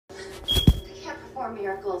perform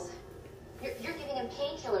miracles. You're giving him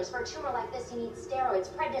painkillers. For a tumor like this, he needs steroids,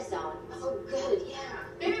 prednisone. Oh, good, yeah.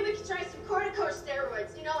 Maybe we could try some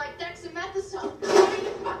corticosteroids, you know, like dexamethasone. Why don't you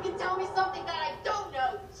fucking tell me something that I don't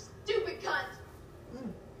know, stupid cunt? The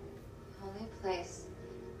only place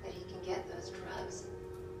that he can get those drugs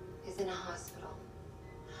is in a hospital.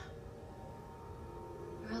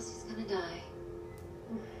 Or else he's gonna die.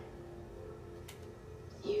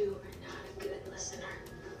 You are not a good listener.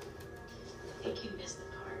 I think you missed the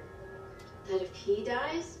part. That if he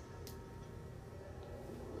dies,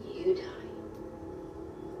 you die.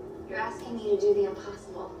 You're asking me to do the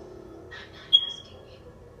impossible. I'm not asking you.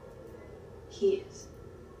 He is.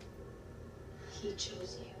 He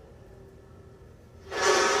chose you.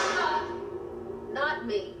 Not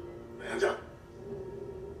me. Amanda.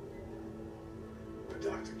 The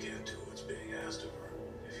doctor can't do what's being asked of her.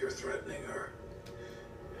 If you're threatening her,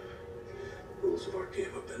 rules of our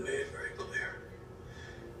game have been made very clear.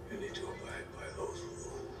 You need to abide by those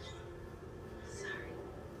rules. Sorry.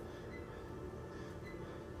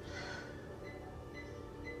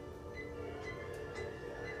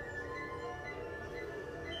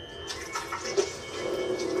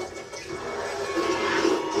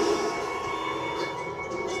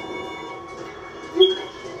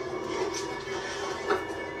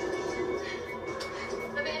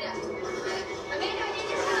 Amanda! Amanda, I need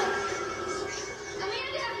your help!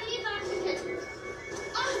 Amanda, I need oxygen!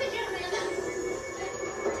 Oxygen, Amanda!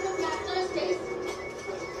 Come back, let us stay.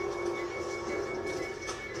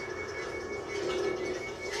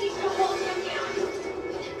 Keep your hold him down.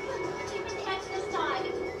 Keep his head to the side.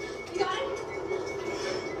 You got it?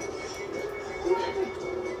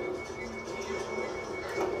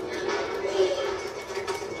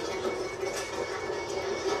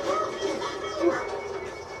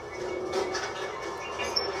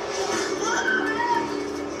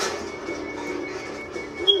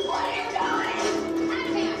 What are you doing?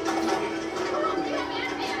 Ant-Man! Oh, you have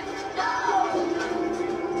Ant-Man! No!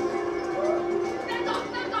 Back off,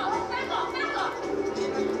 back off, back off, back off!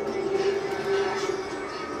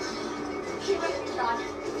 Stay with me, John.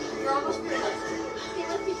 You're almost through this. Stay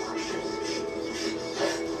with me, John.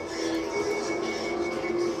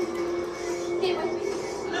 Stay with me.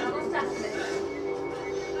 We're almost done with this.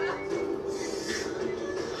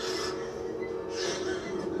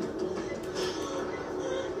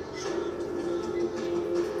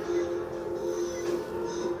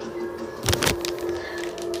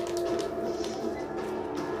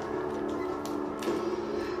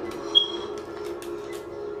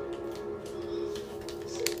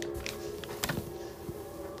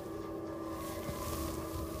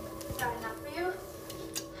 Is that enough for you?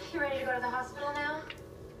 You ready to go to the hospital now?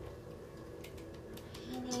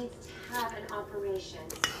 He needs to have an operation.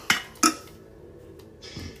 We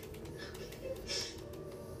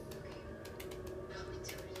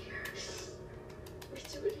do it here. We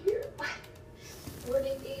do it here. What do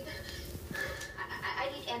you need? I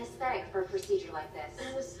need anesthetic for a procedure like this.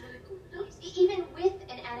 Anesthetic. What else? Even with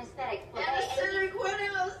an anesthetic. Anesthetic. What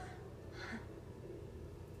else?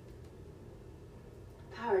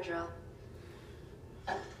 Power drill.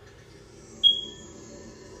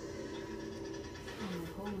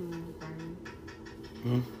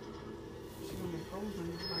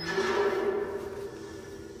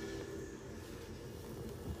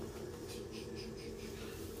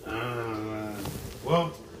 Well,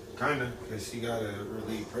 kinda, because she gotta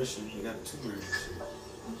relieve pressure. She got a tumor and shit.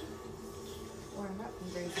 Or not from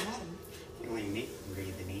Grey's Anatomy. You only need to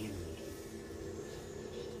breathe in.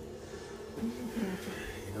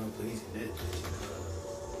 You know, please admit it.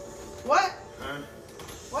 What? Huh?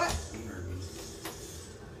 What? You heard me.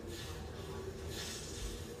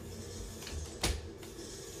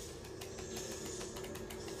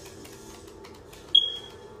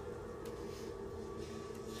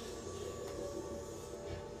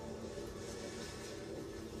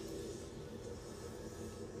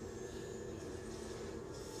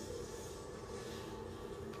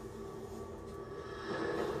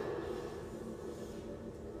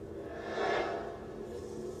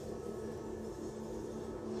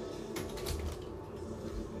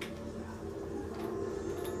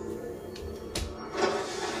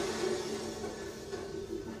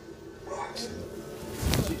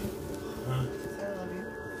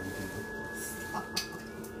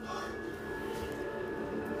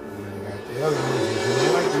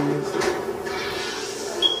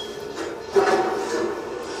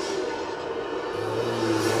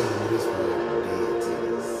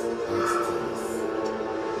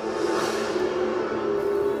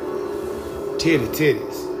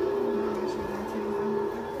 Titties.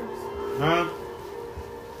 Huh?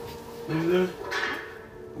 What is that?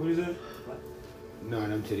 What is that? No,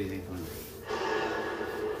 them titties ain't funny.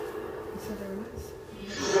 You said they were nice.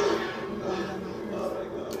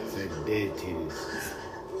 I said dead titties.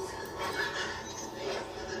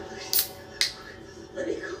 Let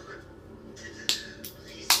me go.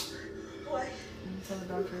 Please. Why? You tell the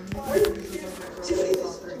doctor.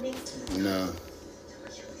 No.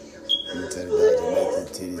 I'm gonna tell the doctor make them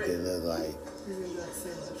titties that look like.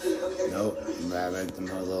 Nope. I make them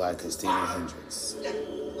look like Christina Hendricks.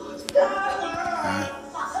 Huh?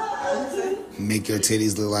 Make your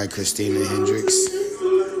titties look like Christina Hendricks.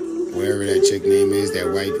 Wherever that chick name is, that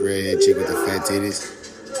white redhead chick with the fat titties.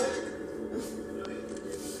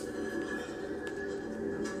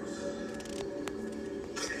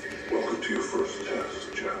 Welcome to your first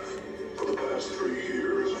test, Jeff. For the past 3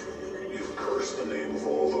 years, you've cursed the name of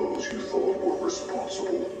all those you thought were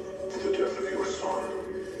responsible for the death of your son.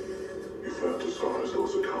 You fantasize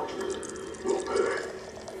those accountants will pay.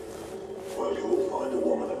 Well, you will find a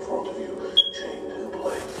woman in front of you, chained in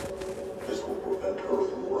place. This will prevent her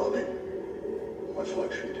from running, much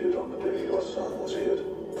like she did on the day your son was hit.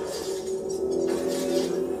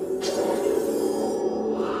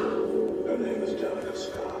 Her name is Danica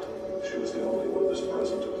Scott. She was the only witness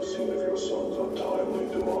present at the scene of your son's untimely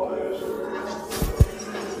demise.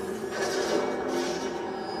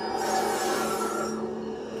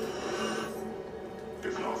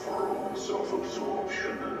 If not for her own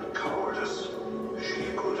self-absorption and cowardice, she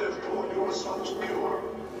could have brought your son's killer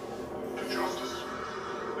to justice.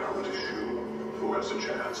 Now it is you who has a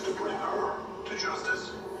chance to bring her to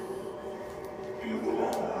justice. You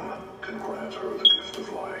alone can grant her the gift of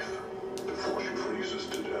life before she freezes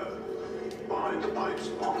to death. Behind the pipes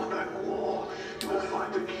on the back wall, you will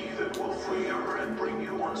find the key that will free her and bring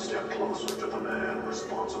you one step closer to the man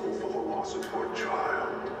responsible for the loss of your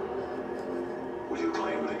child. Will you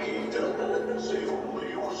claim the key to save only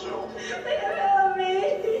yourself? Help me.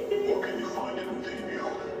 Or can you find it within you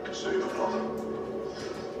to save another?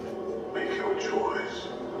 Make your choice.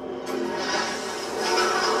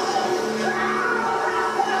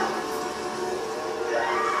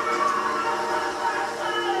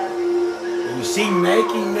 You see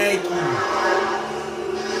Nike.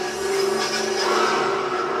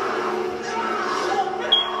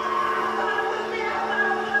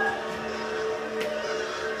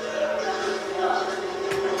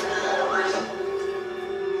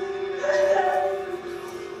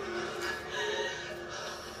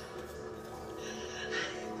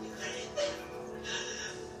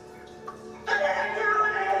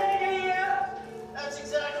 That's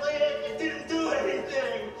exactly it. It didn't do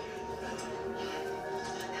anything.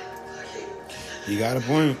 You got a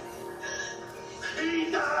point.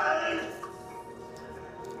 He died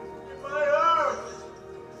in my arms.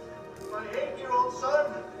 My 8-year-old son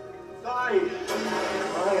died in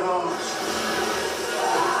my arms.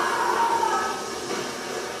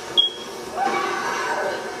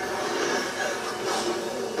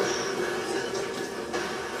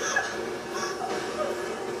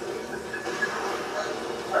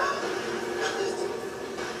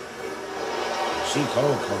 She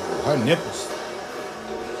cold. Her nipples.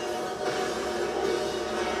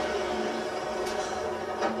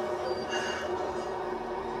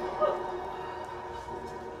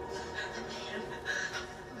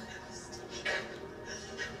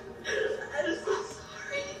 I'm so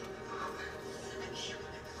sorry.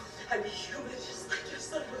 I'm human, just like your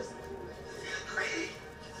son was. Okay.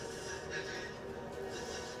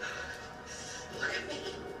 Look at me.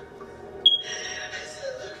 I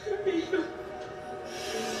said, look at me.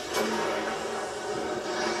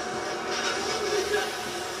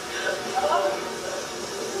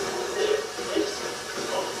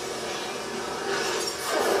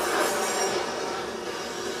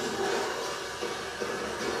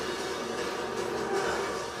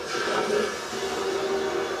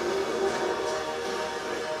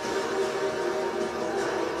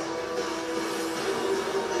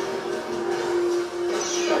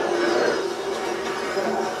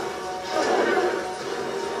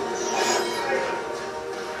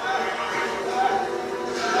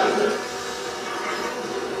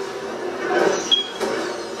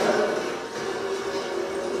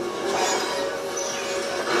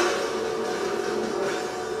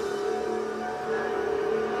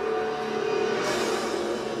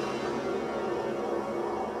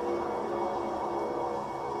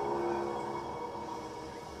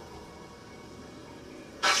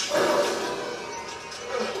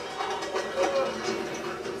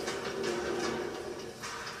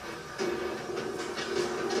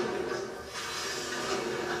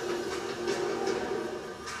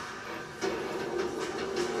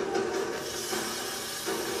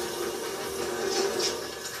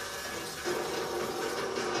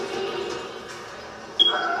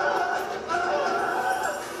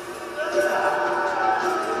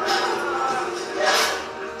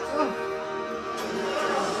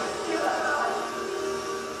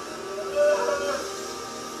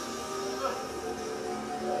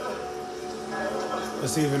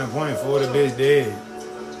 What's even the point for the bitch dead?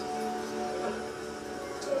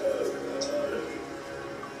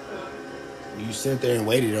 You sat there and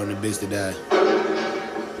waited on the bitch to die.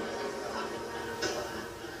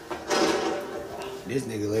 This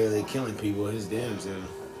nigga literally killing people his damn self.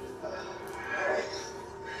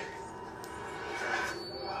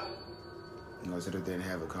 You know, sit up there and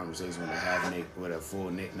have a conversation with a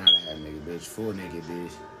full naked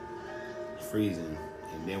bitch, freezing,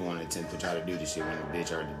 and then want to attempt to try to do this shit when the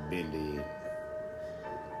bitch already been dead.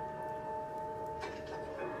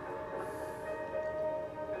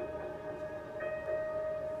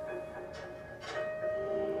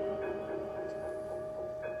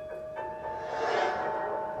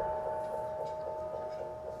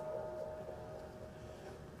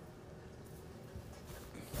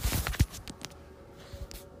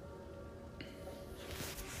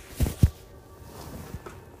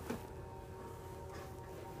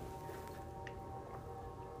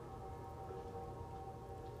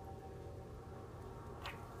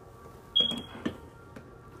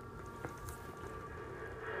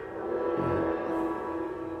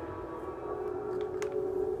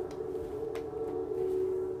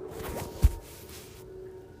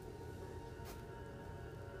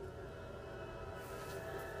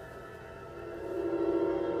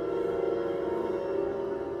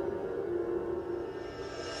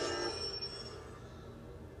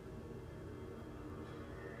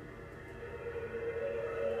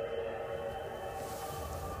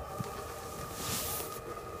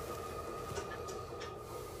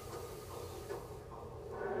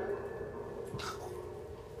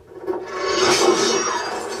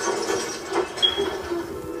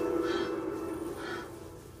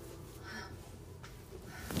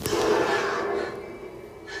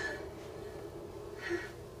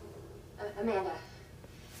 Amanda,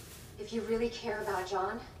 if you really care about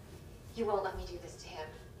John, you won't let me do this to him.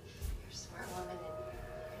 You're a smart woman and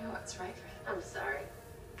you know what's right for him. I'm sorry.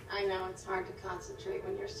 I know it's hard to concentrate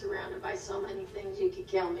when you're surrounded by so many things you could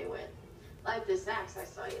kill me with. Like this axe I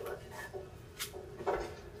saw you looking at.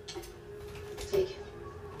 Take it.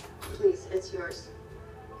 Please, it's yours.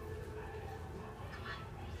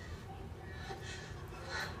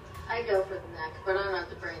 I go for the neck, but I'm not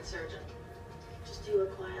the brain surgeon. Just do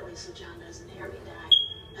it quietly so John doesn't hear me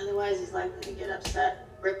die. Otherwise, he's likely to get upset,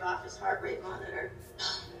 rip off his heart rate monitor.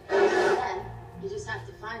 Then, you just have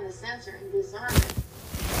to find the sensor and disarm it.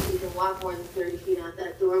 You can walk more than 30 feet out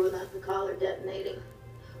that door without the collar detonating.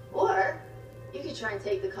 Or, you could try and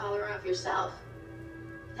take the collar off yourself.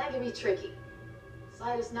 That can be tricky.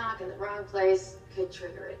 Slightest knock in the wrong place could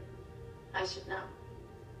trigger it. I should know.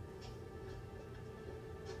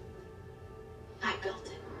 I built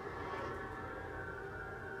it.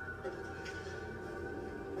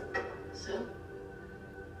 So,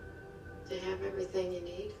 do you have everything you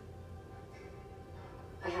need?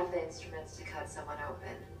 I have the instruments to cut someone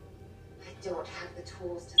open. I don't have the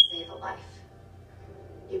tools to save a life.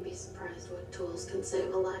 You'd be surprised what tools can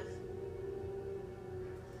save a life.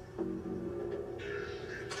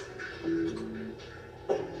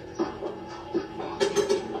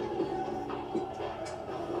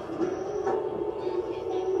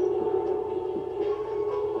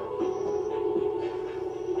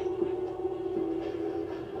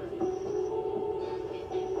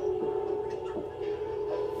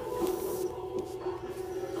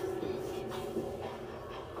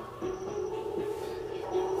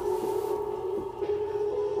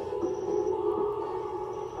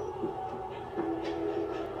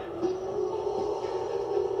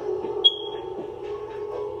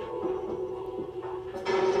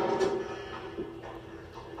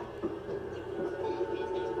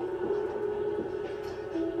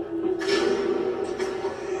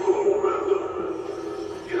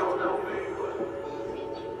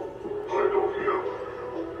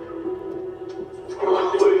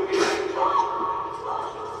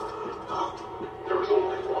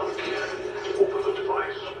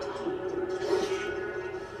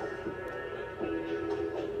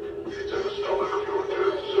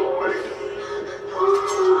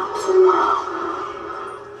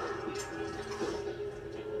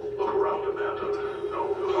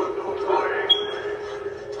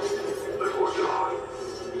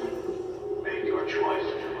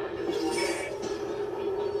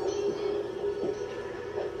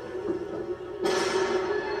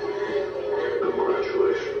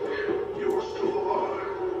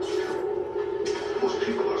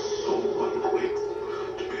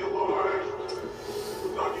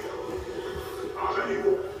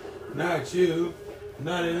 Not you.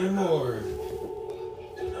 Not anymore.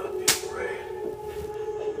 Do not be afraid.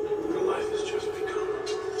 Your life has just begun.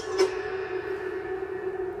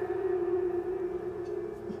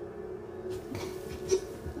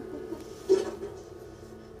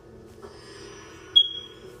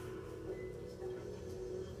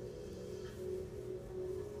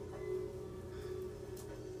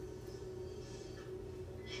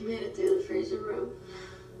 I made it through the freezer room.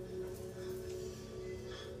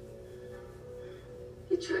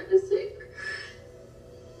 He tried to think.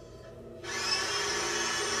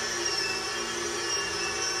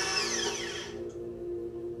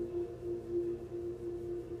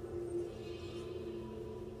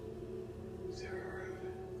 There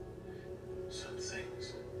are some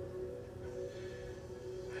things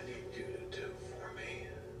I need you to do for me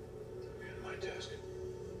in my desk.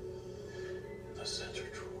 In the center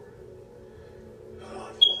drawer. An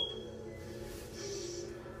envelope.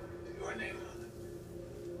 Your name on it.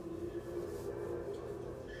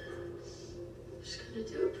 I'm just gonna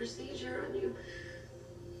do a procedure on you.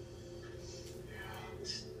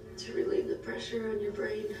 Just to relieve the pressure on your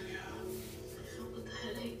brain. Help with the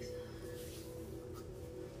headaches.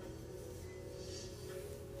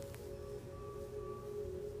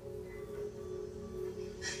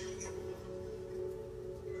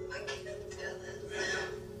 I can't do this.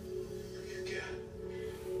 You can.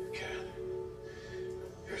 You can.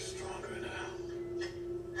 You're stronger now.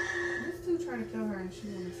 I'm still trying to kill her and she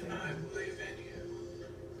won't say And I anything. believe in you.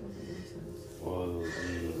 Don't make any sense. Whoa,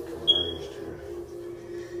 he converged her.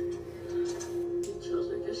 You chose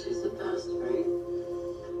her because she's the best, right?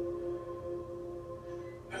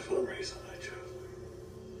 That's one reason I chose her.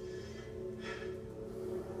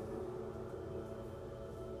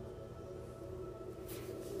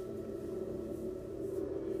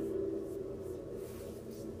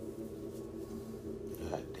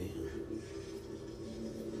 God damn.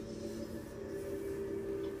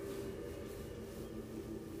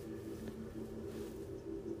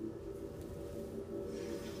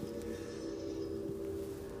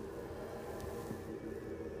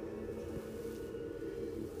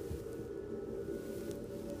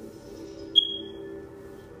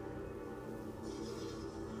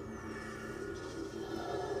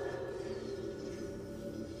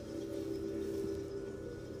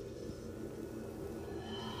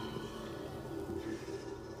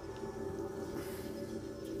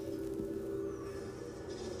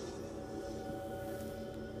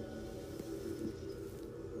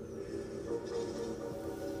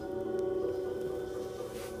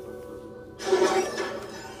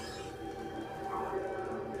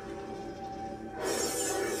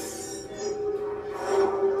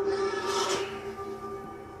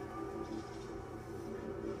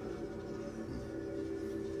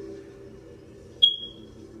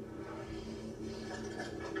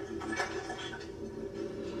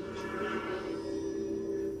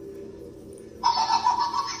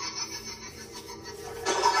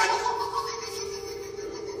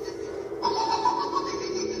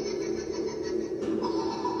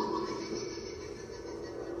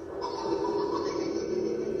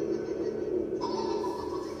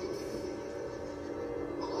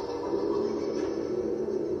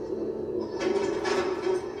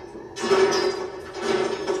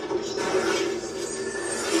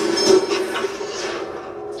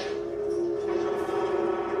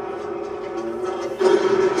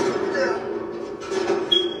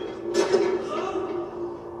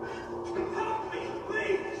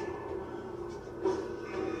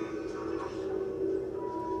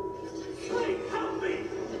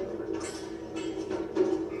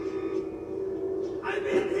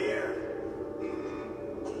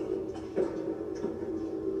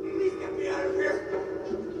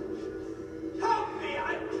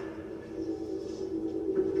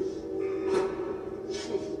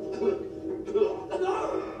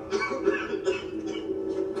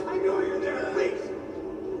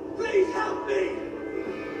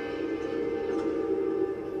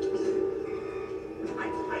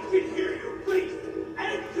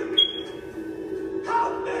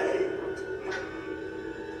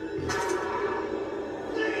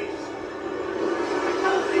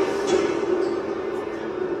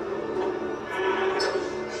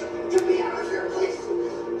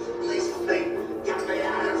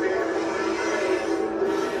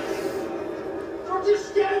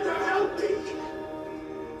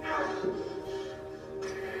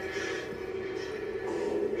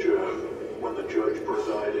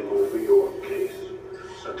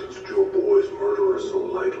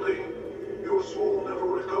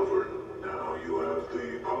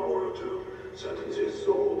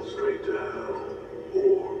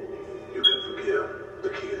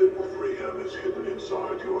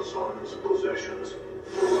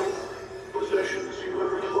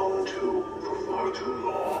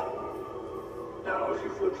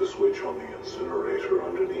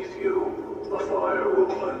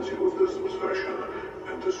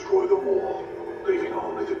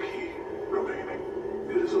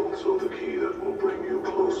 It is also the key that will bring you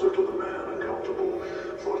closer to the man accountable. accountable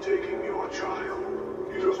for taking your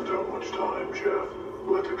child. He doesn't have much time, Jeff.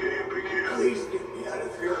 Let the game begin. Please get me out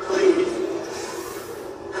of here, please.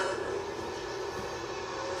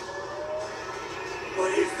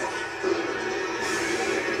 What is that?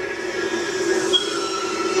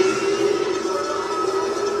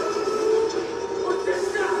 What's this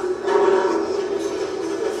stuff?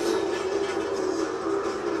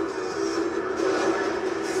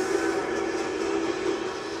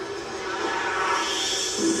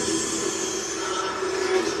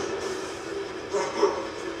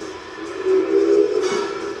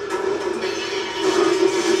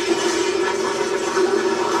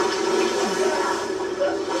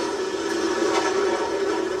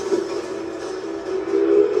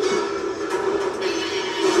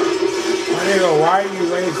 Why are you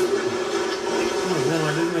wasting? This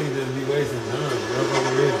nigga just be wasting time. That's what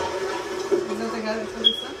it is. Is that the guy that killed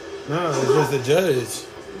his son? No, it's just the judge.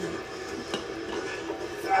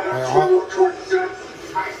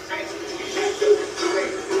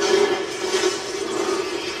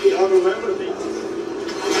 You don't remember me.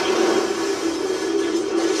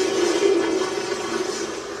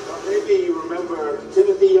 Well, maybe you remember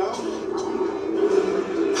Timothy Young?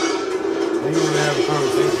 Then you want to have a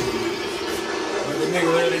conversation. But the nigga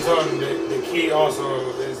literally told him that the key also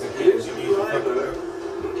is the key that you need to fuck it up.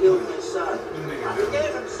 Killed my son. This I nigga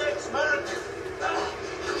gave him 6 months.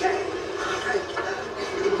 Okay.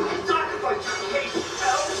 Talk about your case.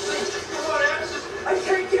 Come on, answers. I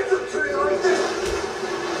can't give them to you like this.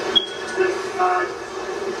 6 months.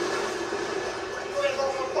 You ain't got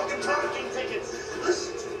no fucking parking tickets.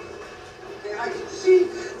 Listen to me. Okay, I can see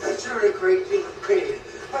that you're in a great deal of pain,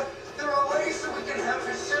 but there are ways that we can have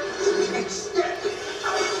his sentence extended. I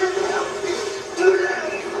can help you. Do that.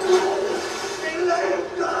 And let him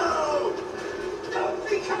go. Don't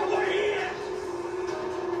become a hit.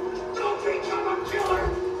 Don't become a killer.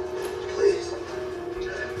 Please.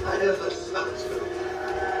 I have a son too.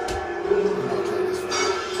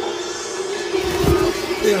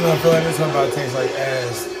 You know, I feel like this one about to taste like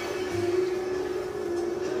ass.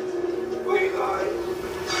 Where you going?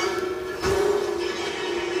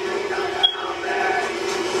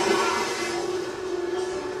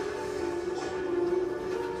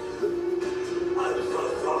 I'm so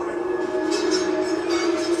sorry.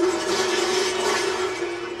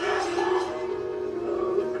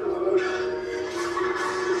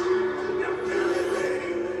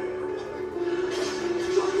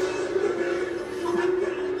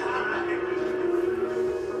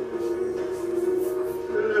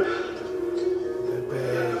 That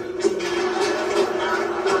bad.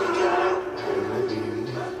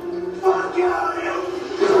 Fuck you!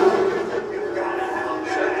 You gotta help me!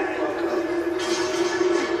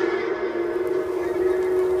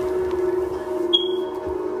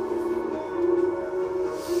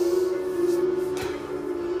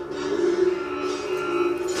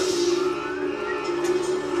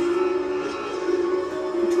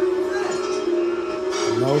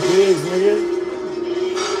 No pigs, nigga.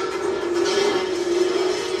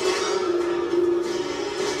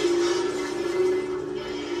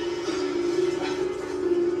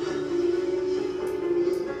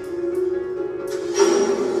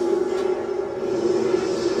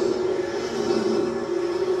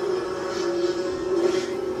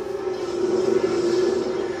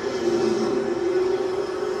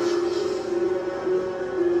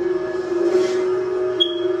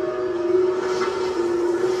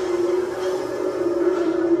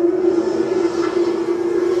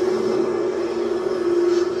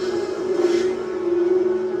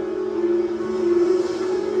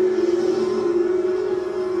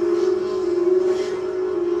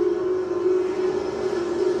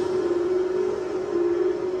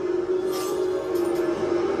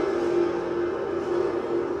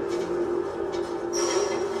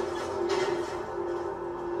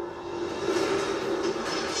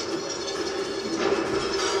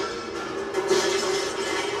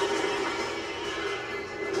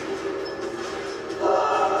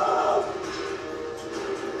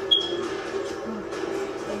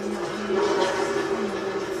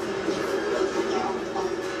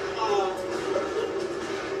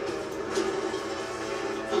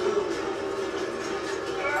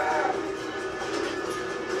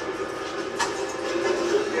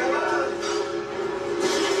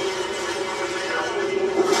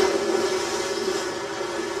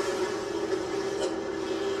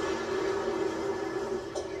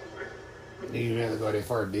 Nigga rather go that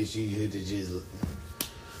far, bitch. You hit the just.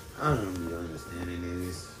 I don't really understand it,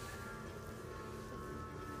 niggas.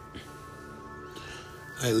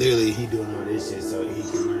 Like literally, he doing all this shit so he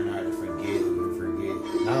can learn how to forget and forget.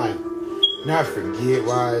 Not like not forget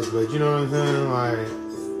wise, but you know what I'm saying? Like,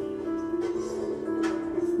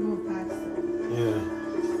 Move past it. yeah.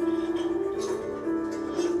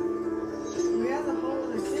 We have the whole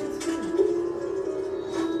other kids too.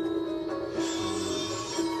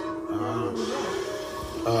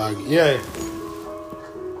 Yeah.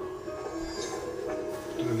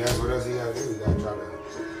 And that's what else he gotta do. He gotta try to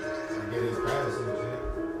get his pass and shit.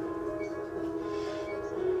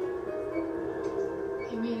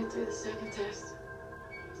 He made it through the second test.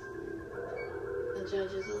 The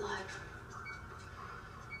judge is alive.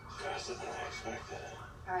 Faster than I expected.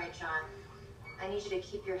 All right, John. I need you to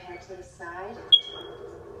keep your head to the side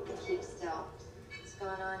and keep still. What's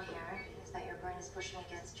going on here is that your brain is pushing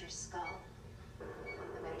against your skull. I'm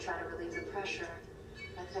going to try to relieve the pressure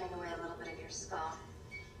by cutting away a little bit of your skull.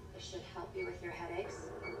 It should help you with your headaches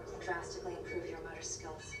and drastically improve your motor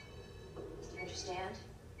skills. Do you understand?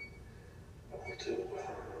 All too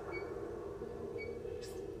well.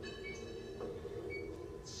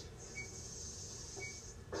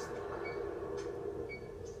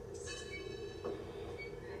 I'm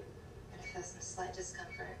going to feel some slight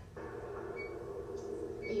discomfort.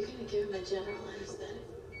 Are you gonna give him a general anesthetic?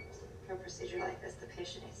 For a procedure like this, the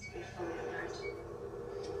patient needs to be fully alert.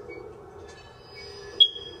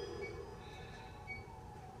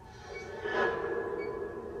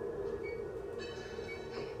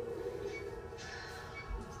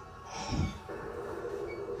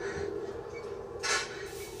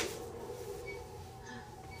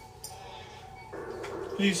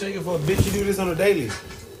 Who you shaking for? Bitch, you do this on a daily.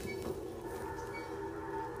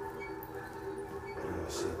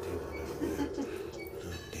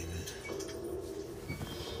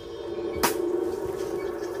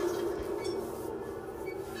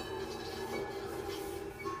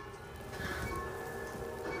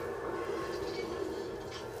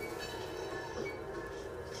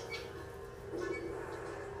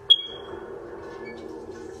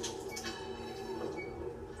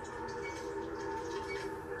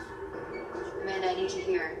 Amanda, I need you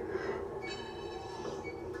here.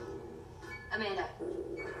 Amanda.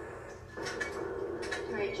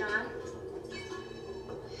 All right, John.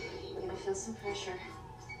 You're gonna feel some pressure.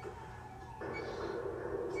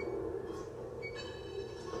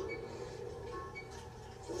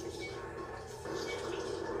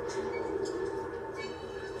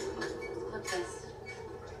 Look this.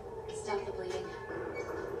 Stop the bleeding.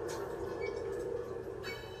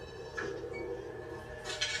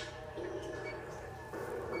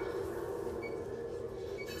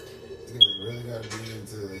 Really gotta be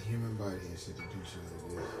into the human body and shit to do shit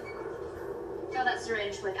like this. Fill that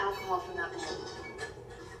syringe with alcohol from that bowl.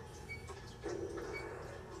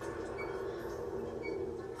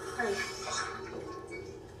 Hurry.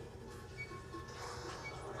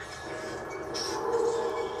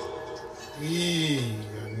 Eee,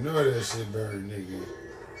 I know that shit burn, nigga.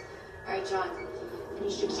 All right, John. I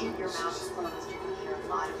need you to keep your mouth closed. You can hear a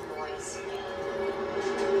lot of noise.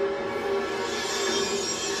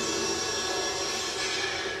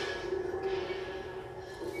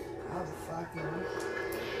 How the fuck, you know?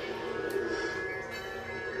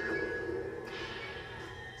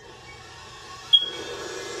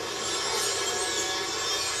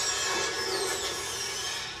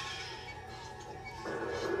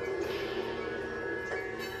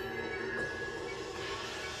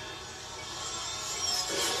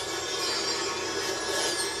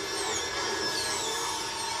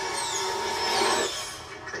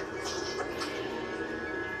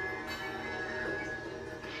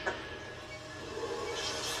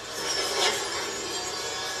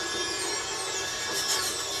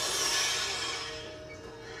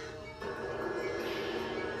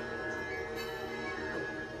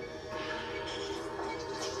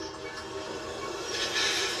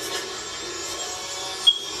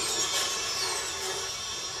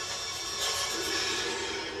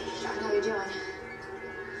 John, how you doing?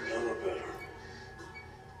 Never better.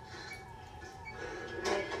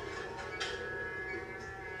 Right.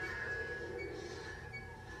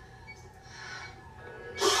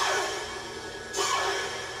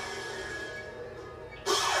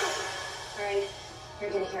 All right. You're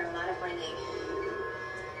gonna hear a lot of ringing.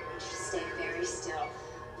 Just stay very still.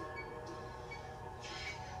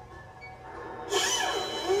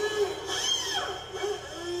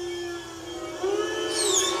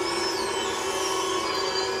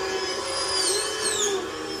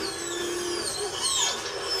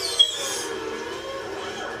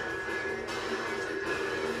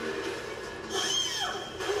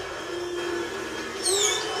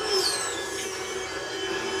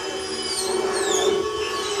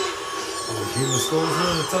 Human skulls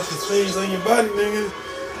on the toughest things on your body, nigga.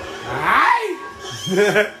 Alright? All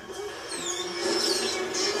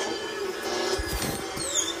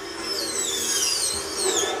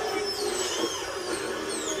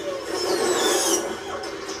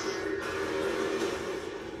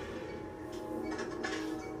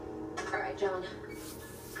right, John.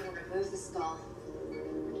 I'm gonna remove the skull.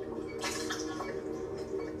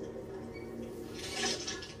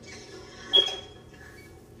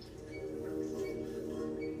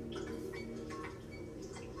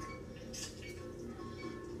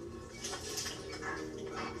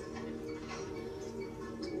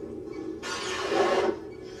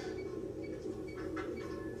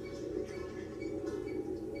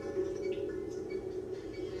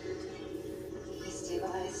 He's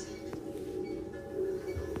stabilized.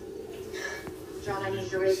 John, I need you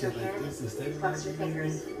to raise your hand and cross your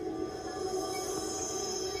fingers.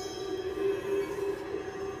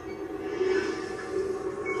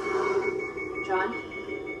 John?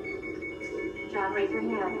 John, raise your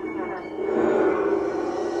hand.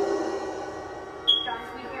 John,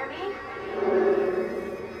 can you hear me?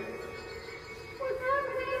 What's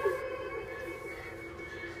happening?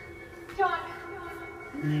 John!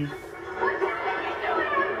 What's happening to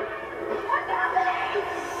him? What's happening?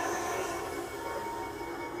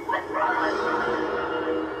 What's wrong?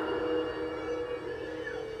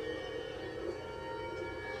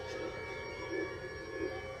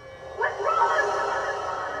 What's wrong?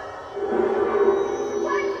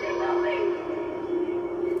 Why is she moving?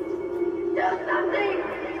 Do something!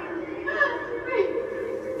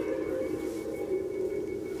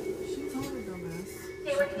 She told her dumbass.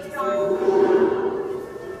 Stay with me, John.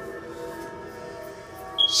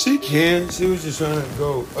 She can. She was just trying to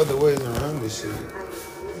go other ways around this shit.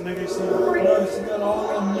 Nigga, she got all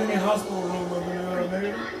them mini hospital room up in there,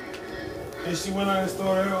 nigga. And she went out and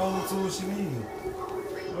started her all the tools she needed.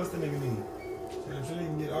 What's the nigga need? If she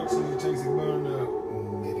didn't get oxygen tanks and burn up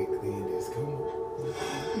medically, that's cool.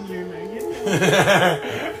 You're not getting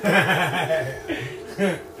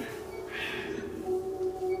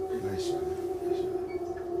Nice shot. Nice shot.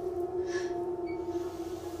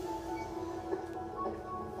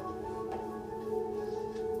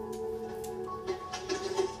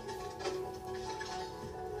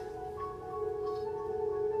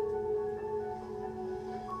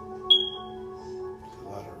 A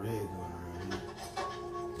lot of red going around here.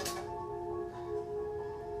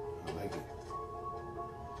 I like it.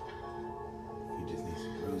 You just need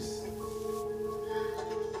some Bruce.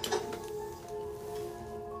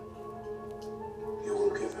 You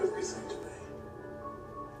will give everything to me.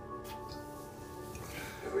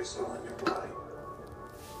 Every cell in your body.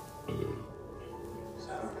 Is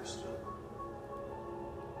that understood?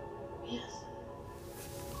 Yes.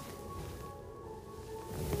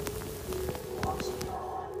 Lungs in your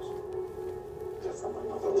arms. They're from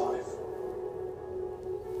another life.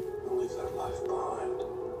 You leave that life behind.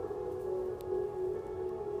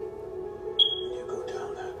 And you go down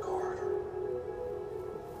that corridor.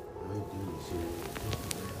 I do this shit.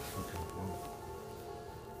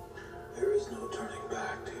 There is no turning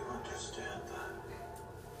back. Do you understand that?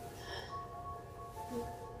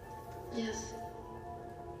 Yes.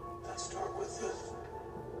 Then start with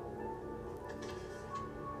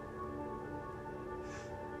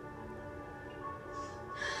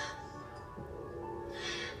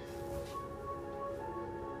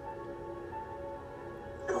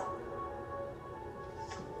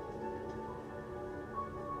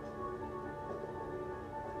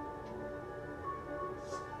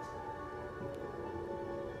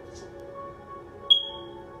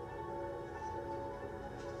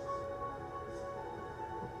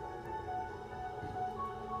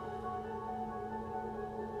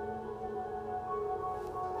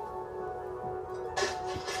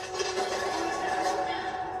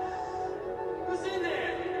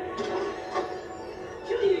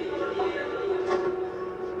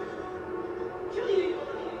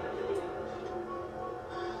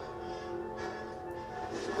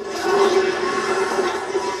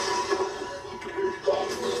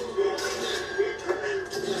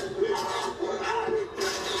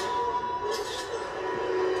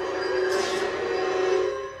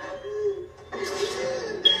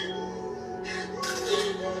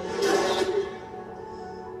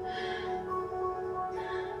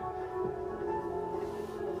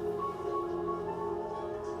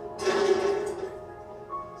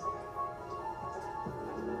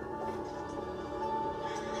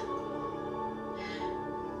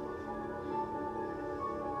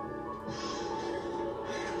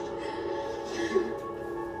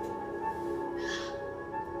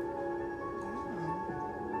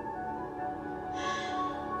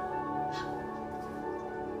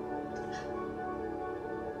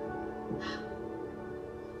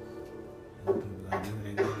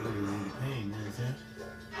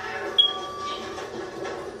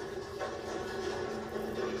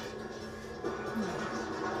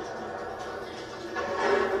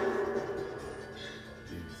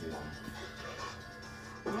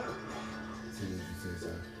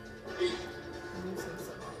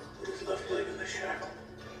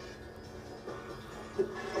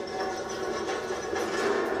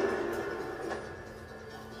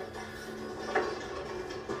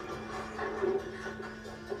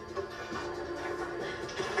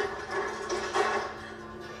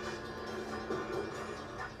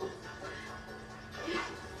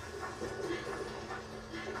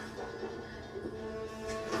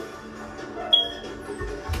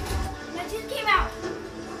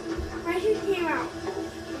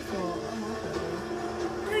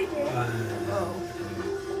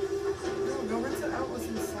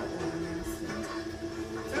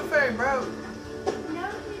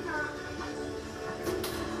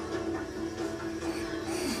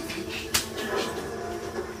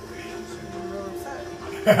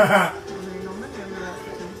ain't no money under that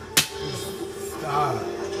fucking. Stop.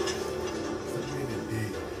 Stop being a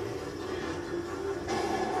dick.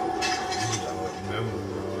 Remember,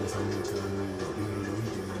 always how many times we do it on the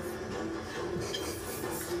weekends.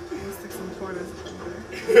 Let's stick some quarters up there.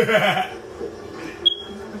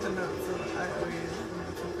 Put the notes so I owe you.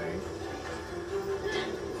 It's okay.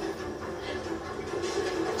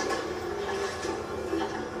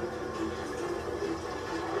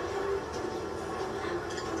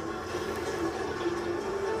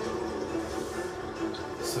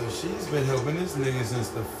 So she's been helping this nigga since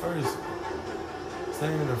the first. It's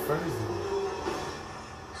not even the first one.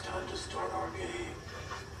 It's time to start our game.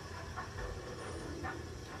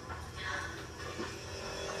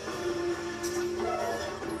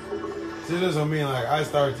 See, that's what I mean. Like, I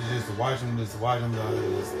started to just watch him, this,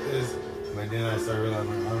 but then I started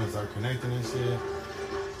realizing I'm gonna start connecting and shit.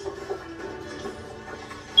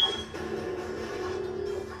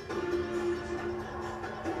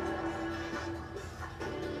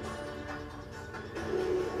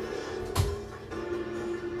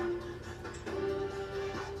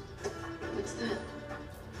 What's that?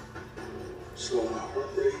 Slow my heart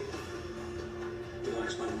rate.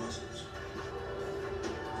 Relax my muscles.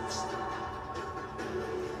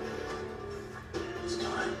 It's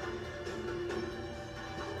time.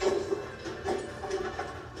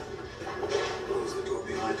 Close the door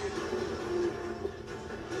behind you.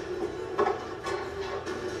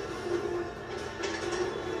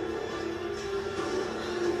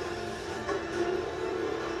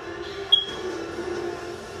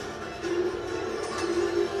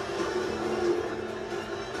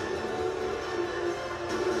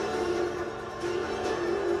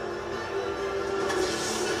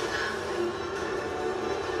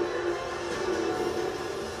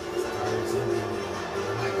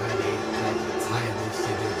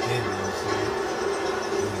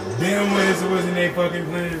 Damn well, this wasn't a fucking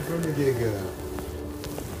plan from the get-go.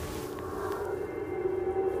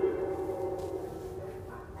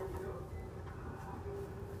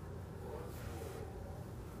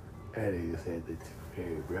 That nigga said the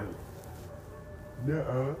two-parent bro.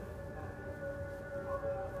 Nuh-uh.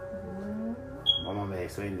 My mama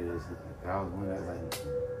explained this. I was one that was like,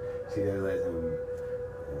 she does like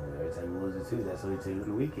every time we lose the two, that's what we take on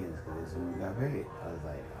the weekends, because that's when we got paid. I was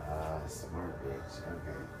like, smart bitch.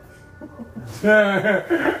 Okay.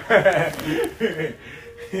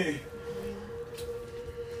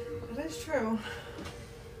 That is true.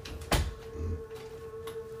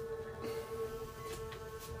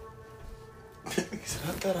 I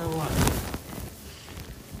thought I was.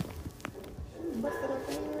 Busted up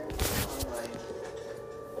in here.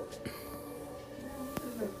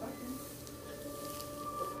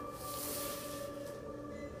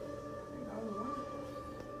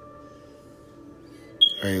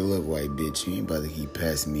 Hey, look, white bitch, you ain't about to keep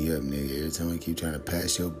passing me up, nigga. Every time I keep trying to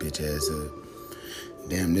pass your bitch ass up.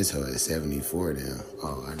 Damn, this hoe is 74 now.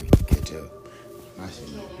 Oh, I need to catch up. My shit.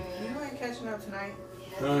 Can't hear You ain't catching up tonight.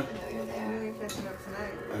 you. Huh? I know you're You there. ain't catching up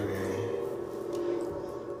tonight. Okay.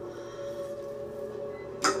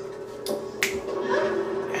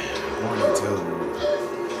 I want to tell you.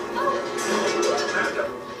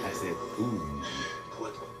 I said, ooh.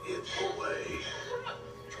 Put it away.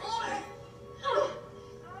 Trust me.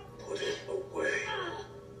 Put it away.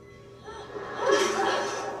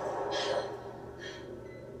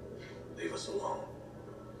 Leave us alone.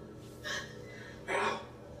 Now.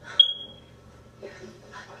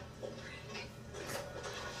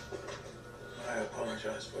 I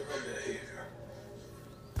apologize for her behavior.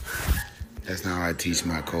 That's not how I teach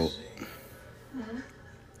my cult.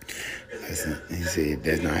 He said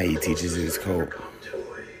that's not how he teaches his cult. Come to a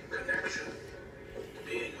connection.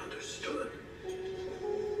 Being understood.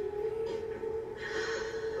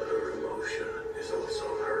 But her emotion is also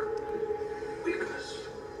her weakness.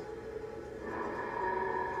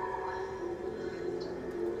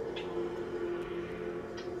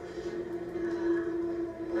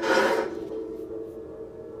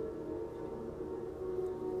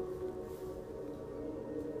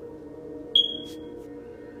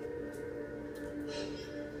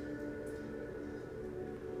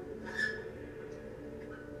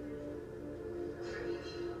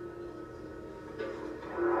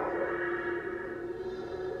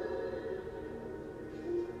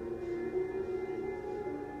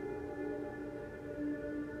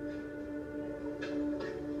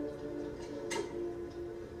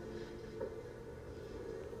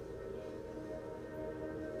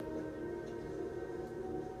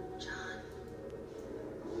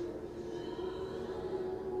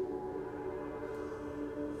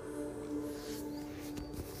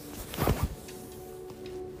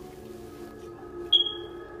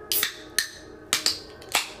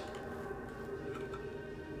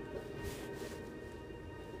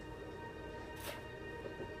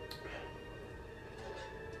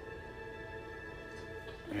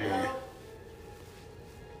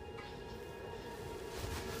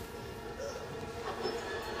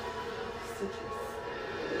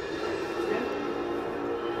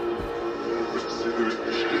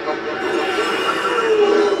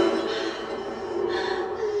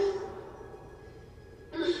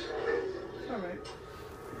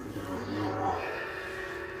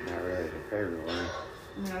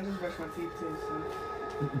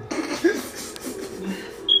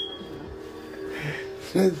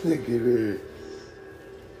 That nigga there.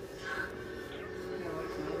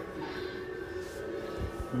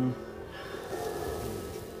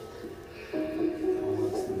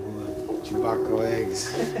 Chewbacca eggs.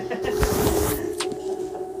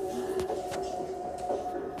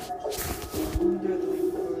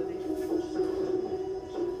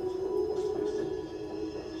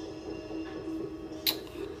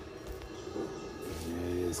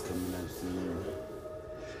 Yeah, it's coming up soon.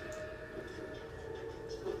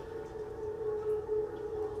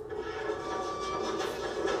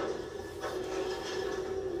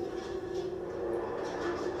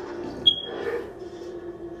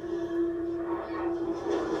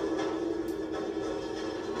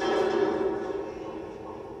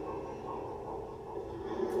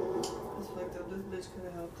 It's fucked up. This bitch could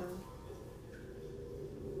have helped him.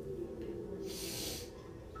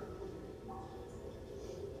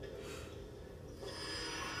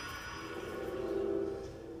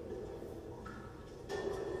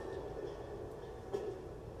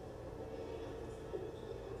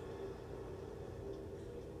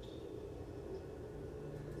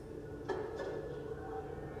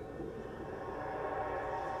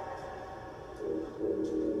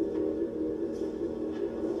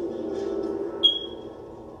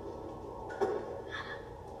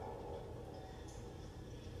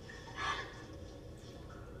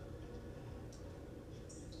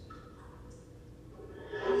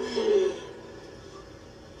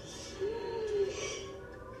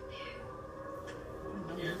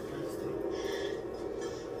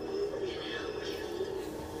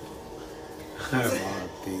 All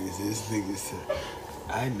things this nigga said.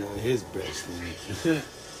 I know his breast stink.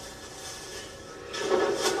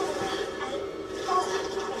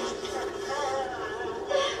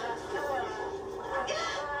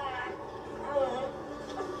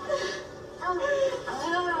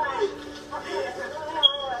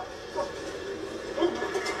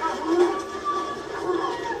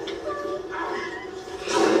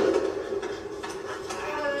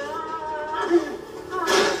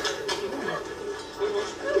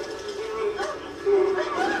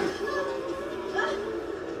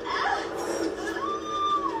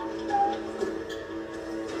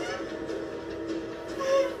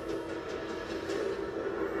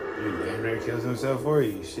 You damn near kills himself for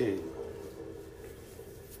you, shit.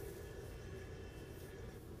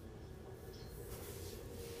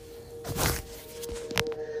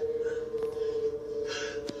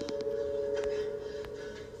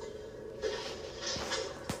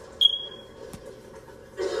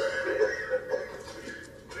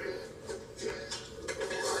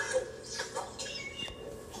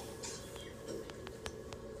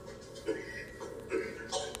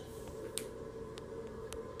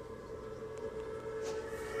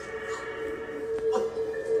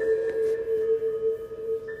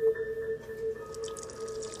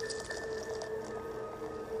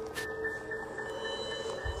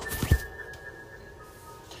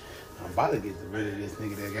 I'm about to get rid of this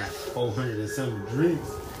nigga that got 400 and some drinks.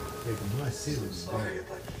 Nigga, my shit was Sorry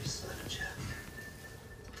about you, Sledge.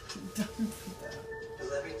 But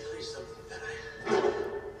let me tell you something that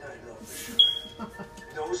I know for sure.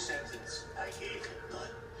 No sentence I gave him,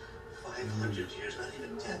 not 500 years, not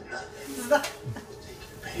even 10, nothing. Will take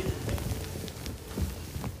your pain.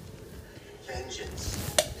 Vengeance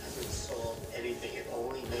doesn't solve anything. It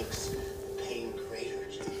only makes pain greater,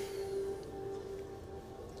 Jim.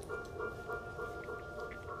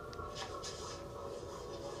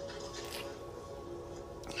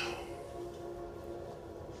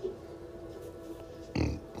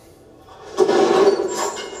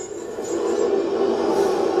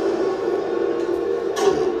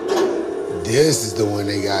 This is the one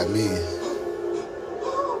they got me.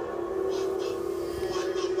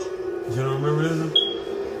 You don't remember this one?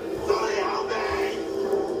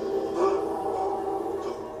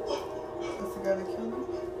 That's the guy that killed him?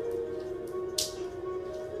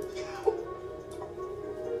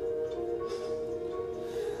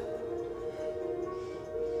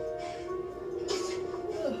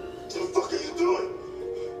 What the fuck are you doing?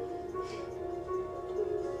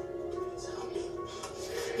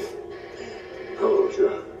 Hello,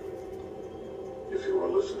 Jack. If you are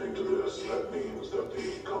listening to this, that means that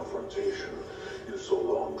the confrontation you so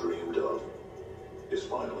long dreamed of is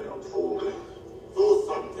finally unfolding. Do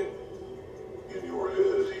something! In your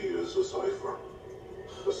head, he is a cipher.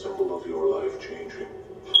 A symbol of your life changing.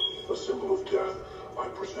 A symbol of death. I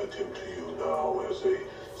present him to you now as a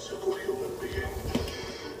simple human being.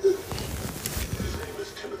 His name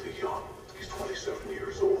is Timothy Young. He's 27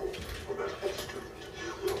 years old. A medical student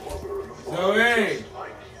with a mother and a father Zoe! just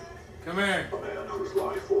like Come here. A man whose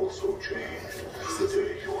life also changed the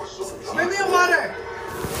day your son Bring me a water.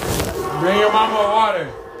 Bring your mama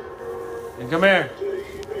water. And come here. The day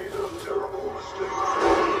he made a terrible mistake.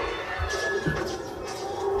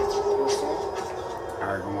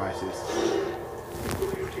 Alright, come watch this. He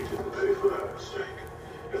believed he didn't pay for that mistake.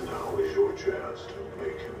 And now is your chance to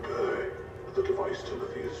make him pay. The device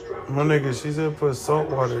Timothy is strapped My nigga, she said put salt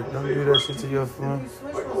water. Don't do that shit to your phone.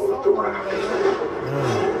 I call it the rack.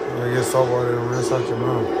 Yeah, you get salt water and rinse out your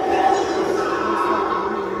mouth.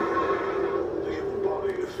 The human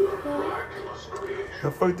body is a miraculous creation.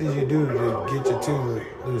 The fuck did you do to get your tooth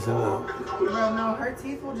loosened up? Bro, no, her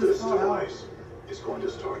teeth will This just fall out. device is going to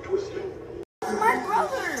start twisting. My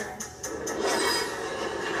brother.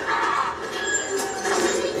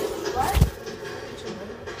 What?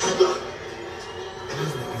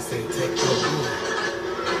 This nigga said take your food.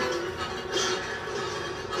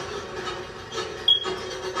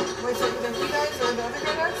 Wait, so either he dies or the other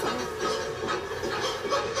guy dies?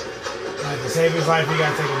 Like to save his life, you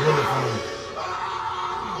gotta take a bullet from him.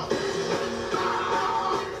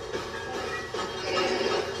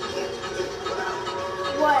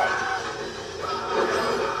 What?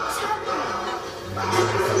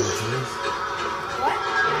 What?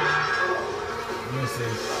 Let me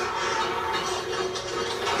see.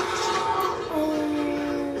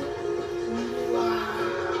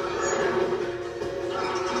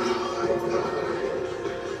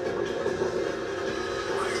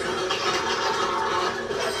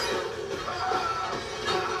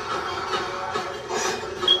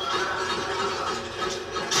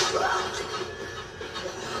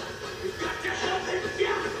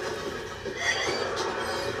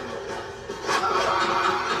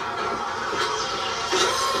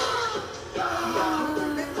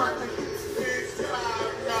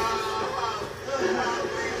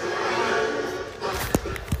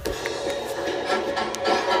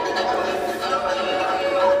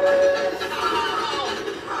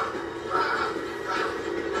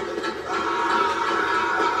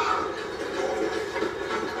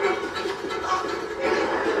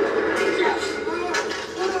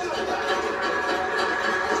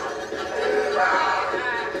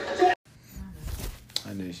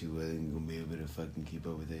 I knew she wasn't gonna be able to fucking keep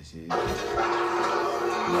up with that shit.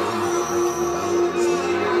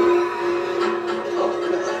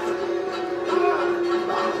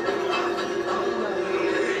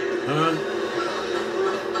 Huh?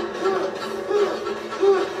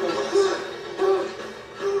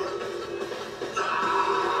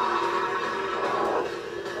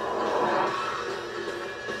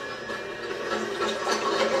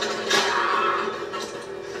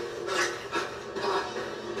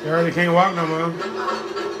 You already can't walk no more.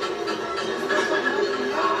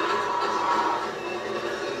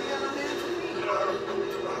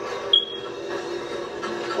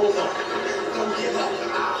 Hold on. Don't give up.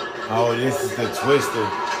 Oh, this is the twister.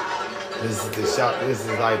 This is the shot. This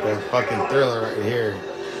is like the fucking thriller right here.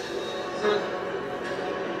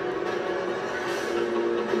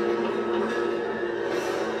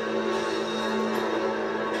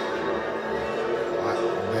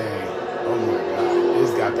 Dang. Oh my god.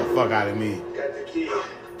 This got the fuck out of me. Got the key.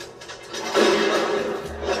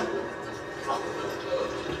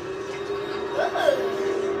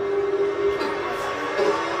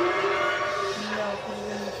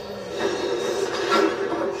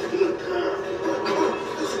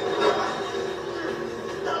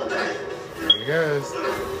 There he goes.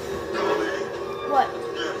 What?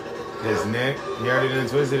 His neck. He already done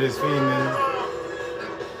twisted his feet now.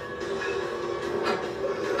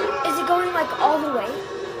 Is it going like all the way?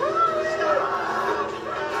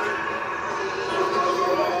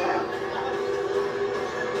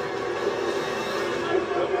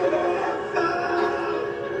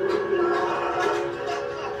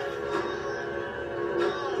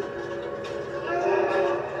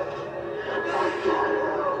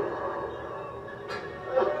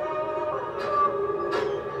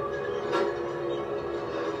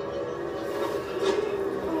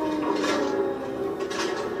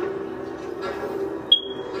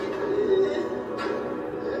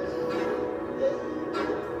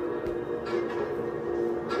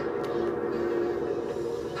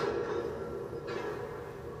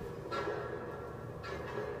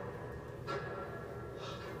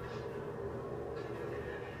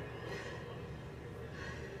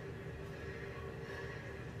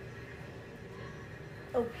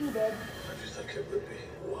 Oh, P did. I just think it would be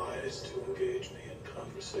wise to engage me in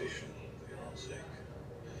conversation for your own sake.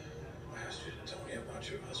 I asked you to tell me about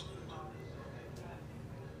your husband.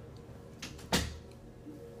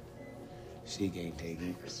 She can't take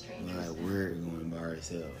it. Like we're going by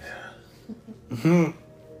herself. Yeah. Last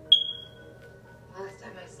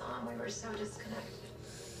time I saw him, we were so disconnected.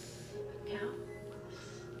 But now,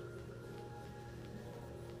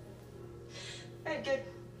 I'd give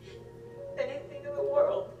anything in the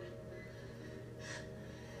world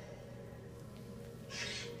to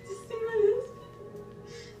see my husband.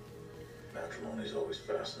 Matrimony's always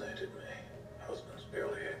fascinated me. Husbands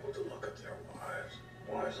barely able to look at their wives.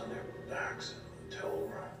 Wives on their backs in hotel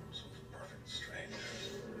rooms with perfect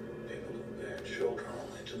strangers. People who bear children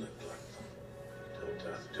only to neglect them. Till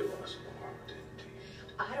death do us part, indeed.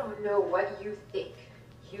 I don't know what you think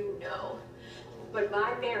you know, but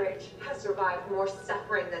my marriage has survived more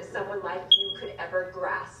suffering than someone like you could ever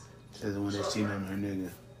grasp. That's the one that cheated on her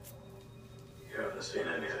nigga. You haven't seen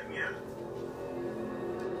anything yet.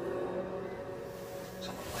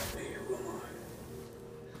 Someone like me, who am I?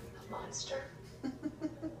 A monster.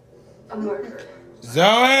 A murderer. Zoe!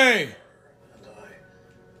 And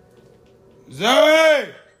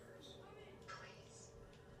Zoe! Please.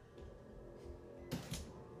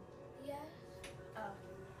 Yeah.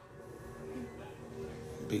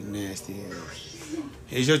 Big nasty ass.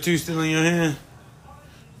 Is your tooth still in your hand?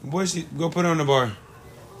 Boy, go put it on the bar.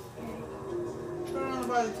 Put it on the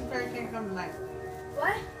bar. The Tooth Fairy can't come tonight.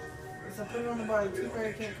 What? So put it on the bar. The Tooth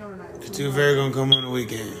Fairy can't come tonight. The Tooth Fairy gonna come on the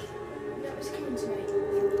weekend. No, it's coming tonight.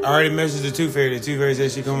 I already messaged the Tooth Fairy. The Tooth Fairy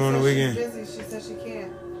said she coming on the weekend. She's busy. She said she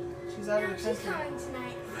can't. She's out of No, the she's country. coming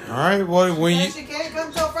tonight. All right, well, when you... She can't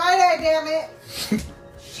come till Friday, damn it.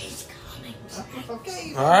 She's coming.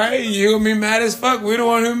 Okay. All right, you gonna be mad as fuck. We the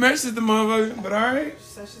one who messaged the motherfucker, but all right. She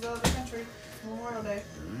said she's out of the country. It's Memorial Day.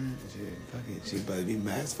 Shit, fuck it. She about to be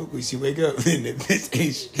mad as fuck when she wake up and the bitch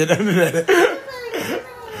ain't shit under that.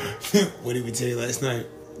 What did we tell you last night?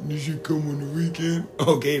 You should come on the weekend.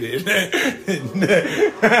 Okay then.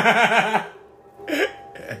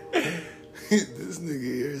 This nigga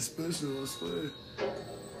here is special as fuck.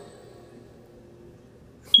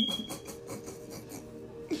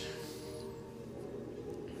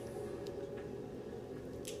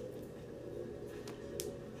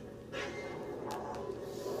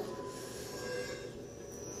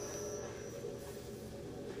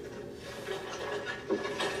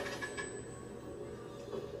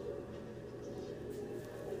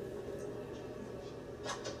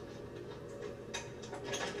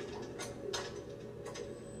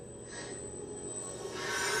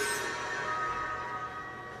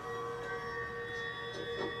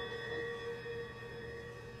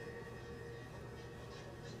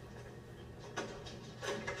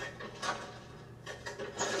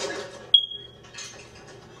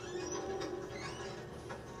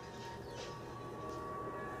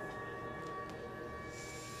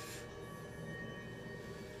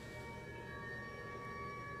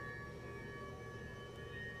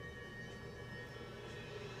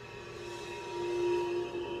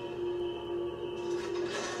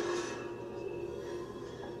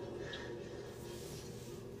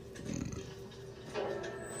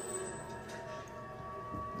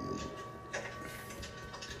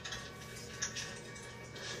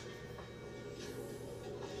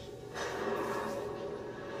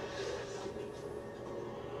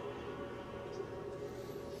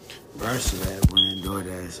 Bro, I should have went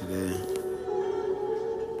DoorDash today.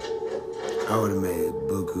 I would have made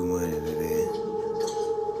buku money today.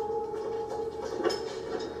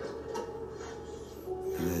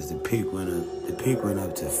 Because the peak went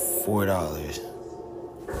up to $4.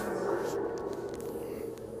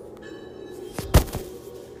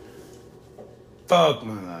 Fuck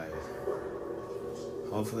my life.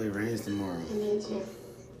 Hopefully it rains tomorrow. Me too.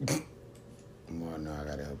 Well, no, I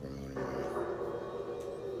gotta help her mow tomorrow.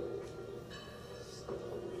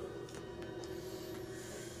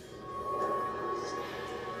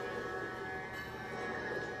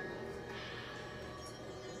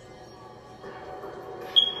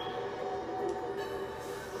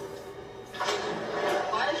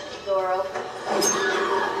 Why is the door open?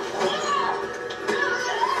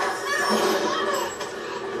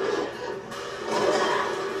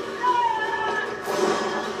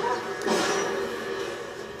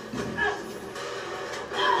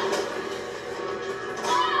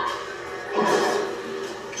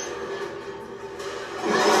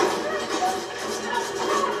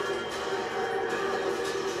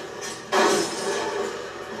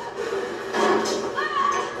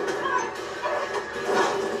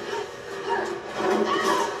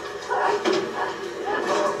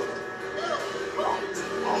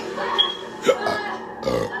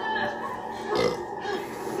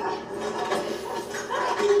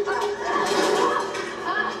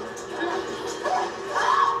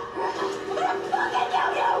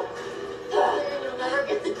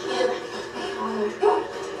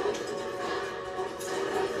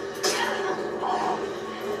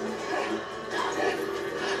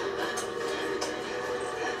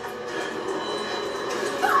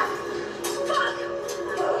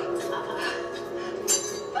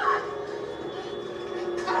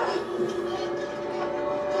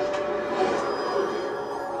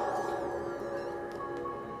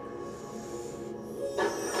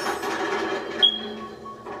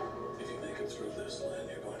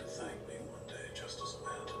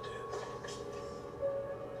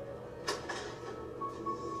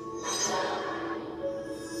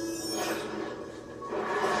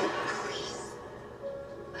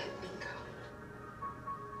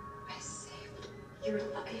 your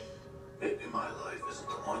life. Maybe my life isn't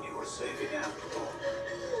the one you were saving after all.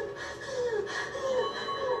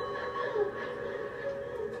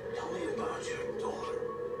 Tell me about your daughter.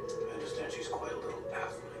 I understand she's quite a little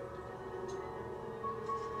athlete.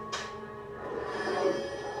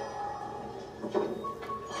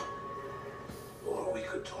 Or we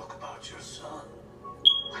could talk about your son.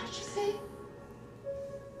 What did you say?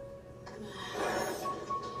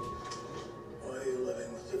 Why are you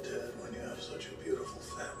living with the dead when you have such a beautiful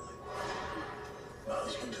family? A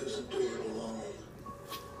husband who's endured alone.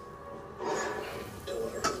 A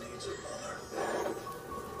daughter who needs a mother.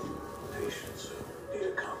 Patients who need a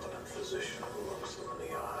competent physician who looks them in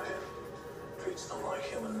the eye and treats them like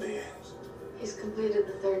human beings. He's completed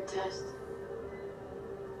the 3rd test.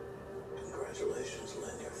 Congratulations,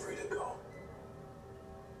 Lynn, you're free to go.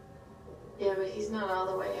 Yeah, but he's not all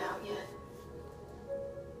the way out yet.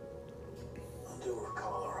 Undo her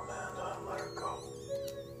collar, Amanda, and let her go.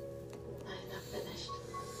 I'm not finished.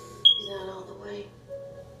 He's not all the way.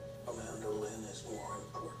 Amanda, Lynn is more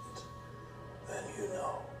important than you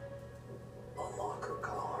know. Unlock her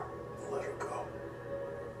collar and let her go.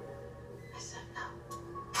 I said no.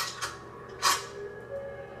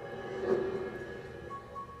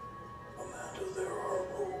 Amanda, there are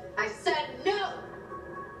rules. I said no!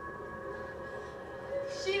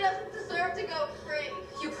 She doesn't deserve to go free.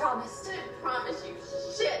 You promised. I didn't promise you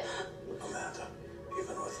shit. Amanda,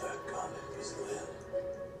 even with that gun, it was Lynn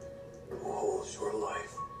who holds your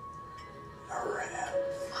life in her hand.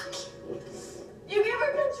 Fuck you. You give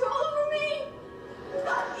her control over me?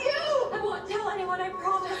 Fuck you! I won't tell anyone, I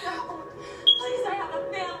promise. I won't. Please, I have a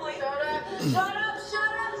family. Shut up! Shut up!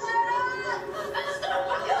 Shut up! Shut up! I'm just gonna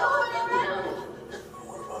fucking hold it around. And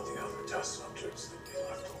what about the other test subjects that you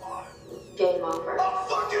left alive? Game over. I'll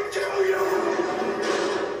fucking kill you!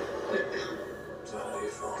 Is that how you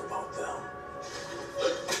felt about them?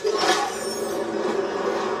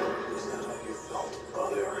 Is that how you felt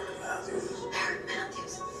about Eric Matthews? Eric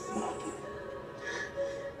Matthews.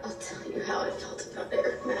 I'll tell you how I felt about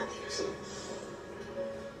Eric Matthews.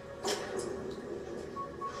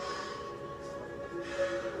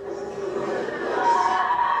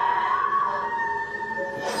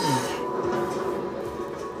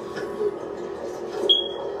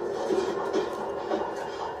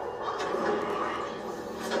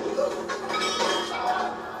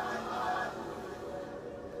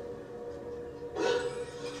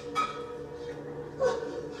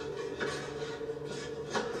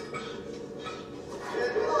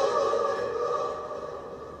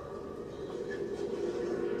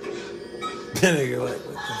 That nigga like,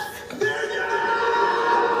 what the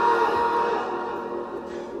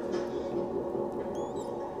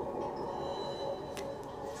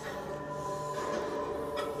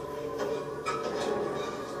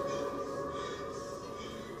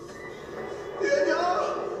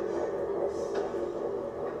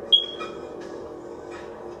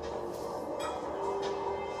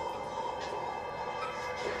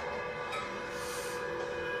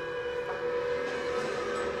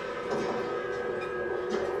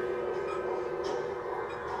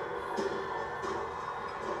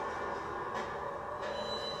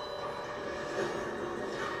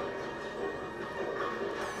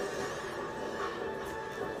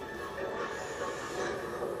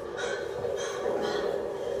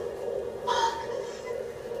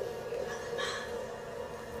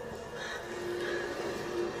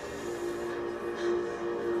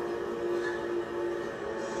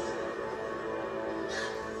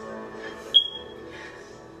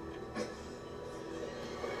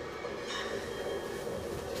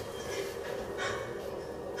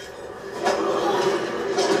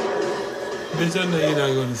Bitch, I know you're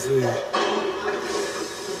not gonna see it.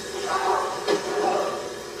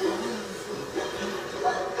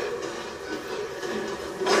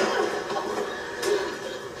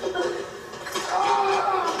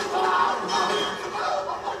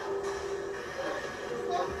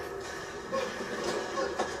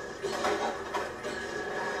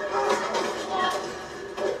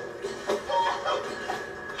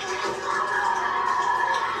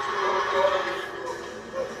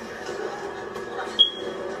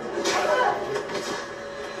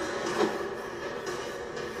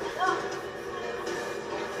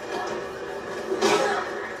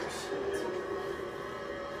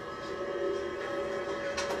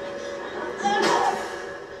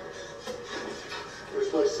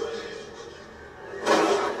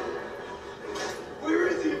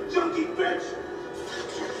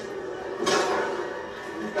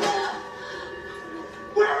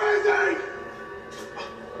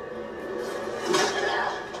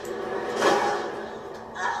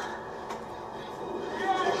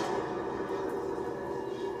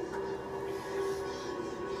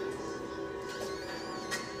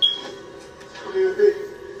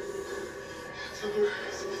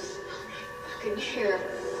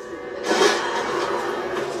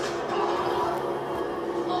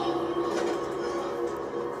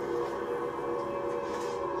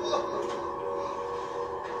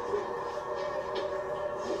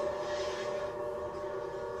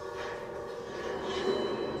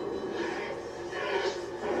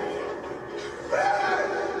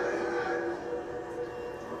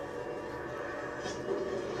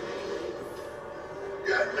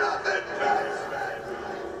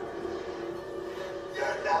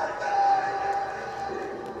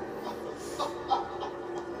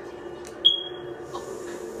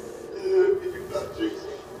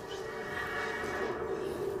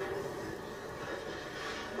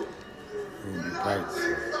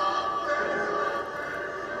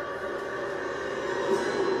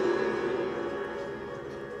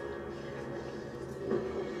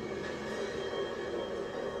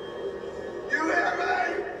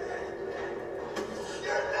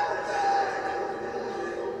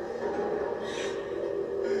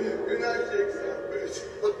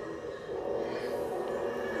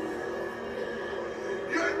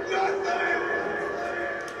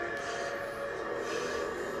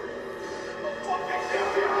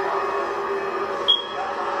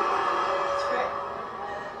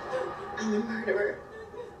 murderer.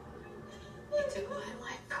 He took my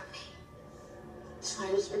life from me.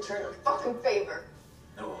 Trying to return a fucking favor.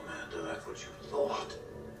 No, Amanda, that's what you thought.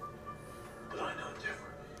 But I know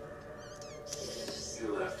different. You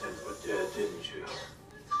left him for dead, didn't you?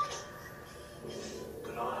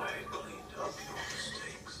 But I cleaned up your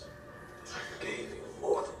mistakes. I forgave you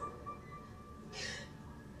for them.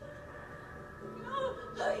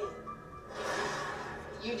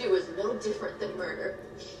 You do is no different than murder.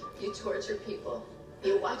 You torture people.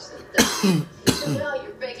 You watch them die. So now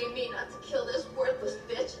you're begging me not to kill this worthless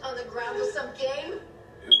bitch on the ground with some game?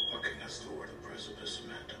 You're walking us toward a precipice,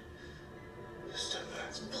 Amanda. Step back.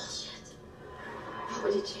 It's bullshit.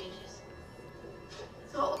 Nobody changes.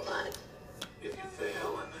 It's all a lie. If you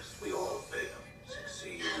fail in this, we all fail.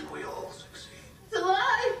 Succeed, and we all succeed. It's a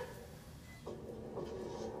lie!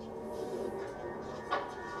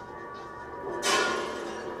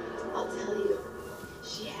 I'll tell you,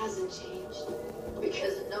 she hasn't changed.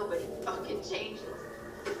 Because nobody fucking changes.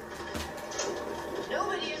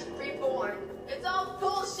 Nobody is reborn. It's all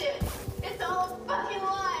bullshit. It's all a fucking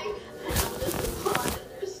lie. And I'm just a pawn in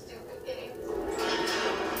their stupid games.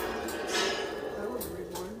 That was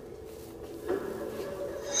reborn.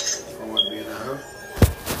 I want to be in the house.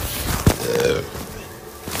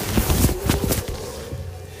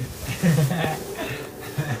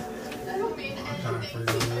 I don't mean I'm trying to anything. figure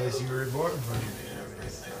out unless you were reborn from you.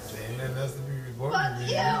 There ain't nothing else to be reborn Fuck from.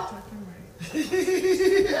 you!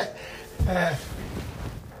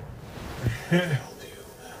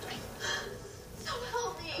 So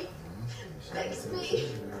help me. Fix me.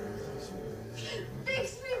 Fix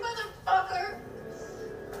me, motherfucker.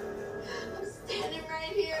 I'm standing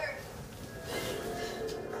right here.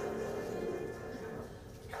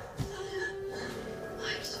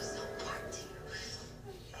 Why is she so important to you?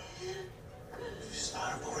 She's not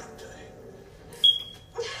important to me.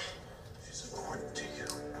 She's important to you.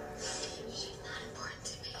 She's not important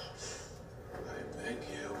to me. I beg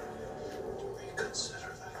you to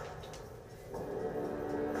reconsider that.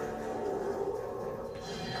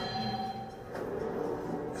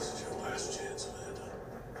 This is your last chance, Amanda.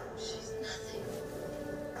 She's nothing.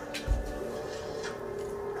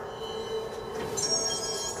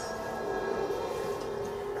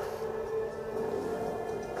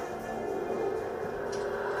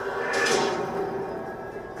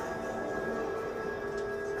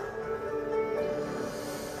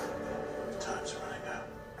 Time's running out.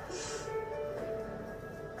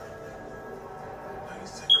 Now you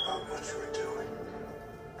think about what you were doing.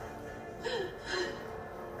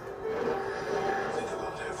 Think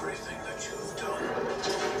about everything that you've done.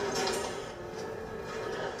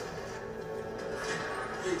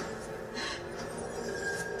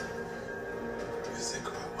 You think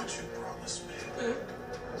about what you promised me.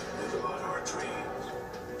 Think about our dreams.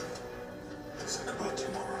 Think about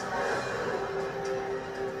tomorrow.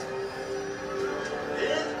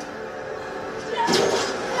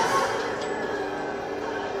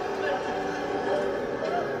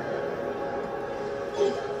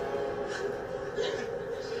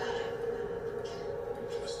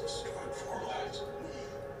 Just destroyed 4 lives.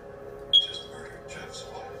 Just murdered Jeff's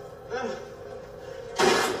wife.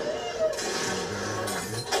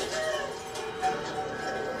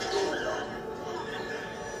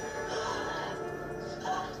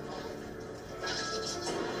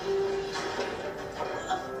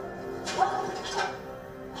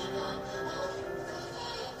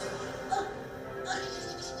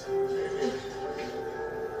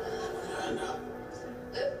 Amanda.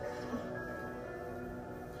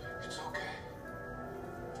 It's okay.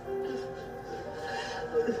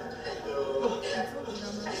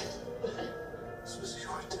 This was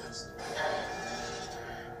your test.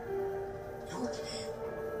 Your game.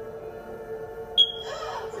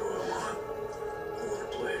 What do I want? I want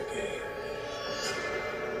to play a game.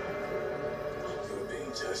 You're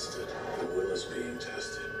being tested. Your will is being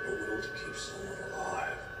tested. Your will to keep someone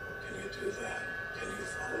alive. Can you do that? Can you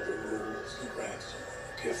follow the rules and grant someone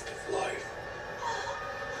the gift of life? I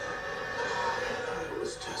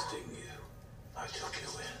was testing you. I took you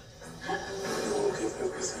in. You will give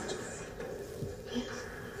everything to me.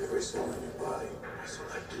 Every cell in your body. I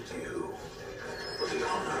selected you for the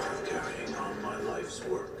honor of carrying on my life's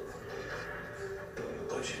work.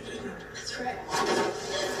 But you didn't. That's right.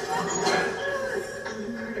 I'm a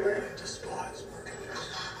murderer. I despise murderers.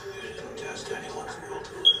 You didn't test anyone's will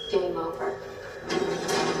to live. Game over.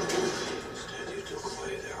 Instead, you took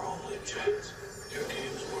away their only chance. Your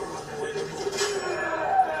games were unwinnable.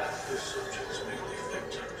 Your subjects merely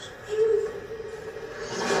victims.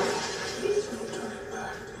 There's no turning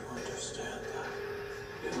back. Do you understand that?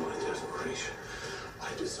 In my desperation, I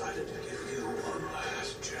decided to give you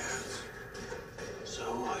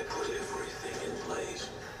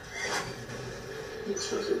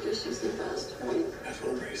So because she's the best, right? That's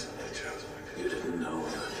one reason I chose her. You didn't know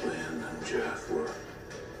that Lynn and Jeff were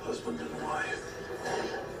husband and wife.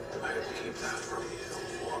 I had to keep that from you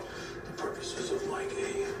for the purposes of my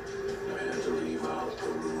game. I had to leave out the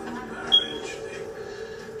ruined marriage,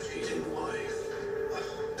 the cheating wife,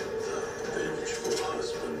 the vengeful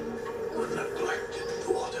husband, the neglected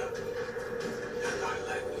daughter. And I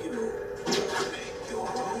let you make your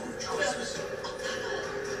own choices.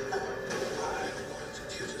 I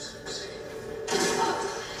wanted you to succeed.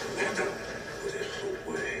 Amanda, put it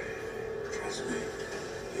away. Trust me,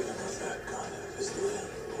 even with that gun, it is Lynn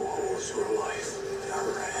who holds your life in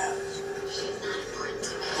her hands. She's not important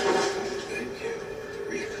to me. Thank you to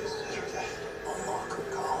reconsider that. Unlock her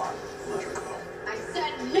collar. Let her go. I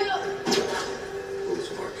said no! Rules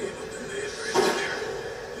of our game have been made very clear.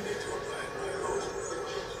 You need to abide by those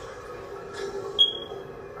rules.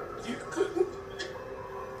 You couldn't.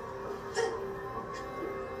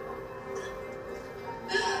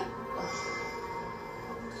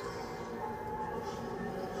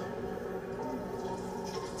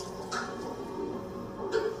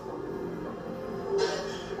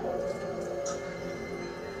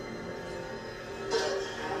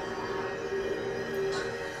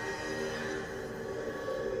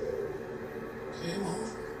 Game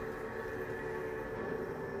over.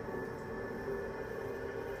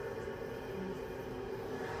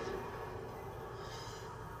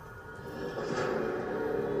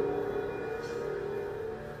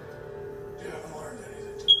 You haven't learned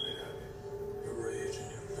anything tonight, have you? Your rage and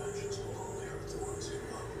your vengeance will only hurt the ones you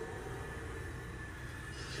love.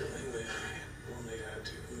 Killing me will only add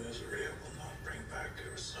to your misery. It will not bring back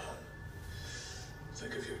your son.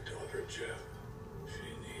 Think of your daughter, Jeff. She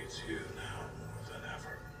needs you now more than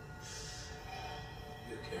ever.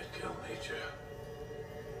 You can't kill me, Jeff.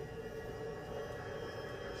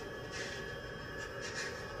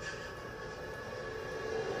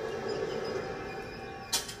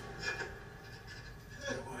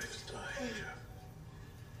 Your wife's dying, Jeff.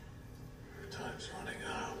 Her time's running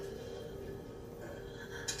out.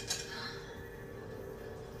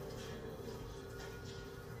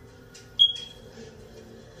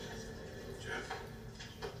 Jeff,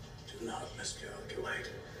 do not miscalculate.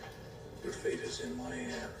 Your fate is in my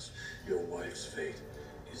hands. Your wife's fate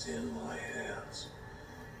is in my hands.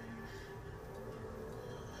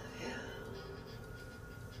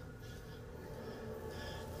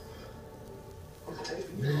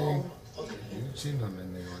 Nigga, you cheating on that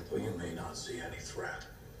nigga like Though you may not see any threat,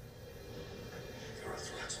 there are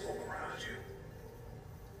threats all around you.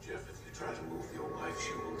 Jeff, if you try to move your wife,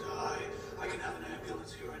 she will die. I can have an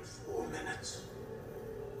ambulance here in 4 minutes.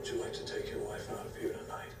 Would you like to take your wife out of here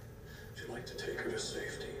tonight? Would you like to take her to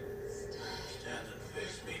safety? Stand and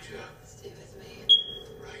face me, Jeff. Stay with me.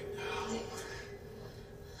 Right now.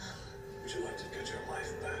 Would you like to get your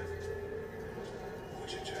life back?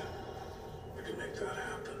 Would you, Jeff? We can make that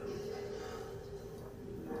happen.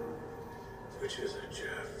 Which is it,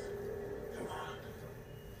 Jeff? Come on.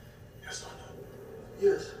 Yes or no?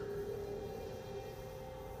 Yes.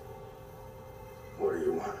 What do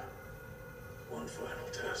you want? One final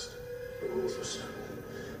test. The rules are simple.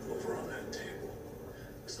 Over on that table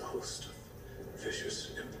is a host of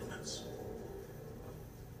vicious implements,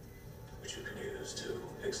 which you can use to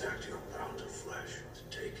exact your pound of flesh, to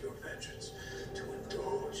take your vengeance, to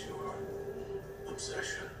indulge your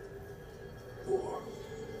obsession. Or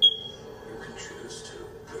you can choose to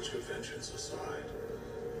put your vengeance aside,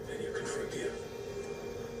 and you can forgive.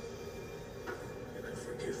 You can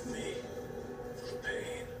forgive me for the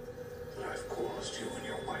pain that I've caused you and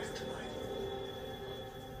your wife tonight.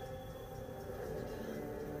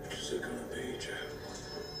 Which is it gonna be, Jeff?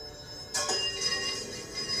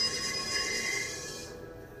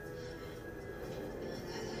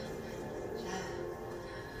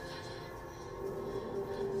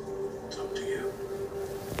 It's up to you.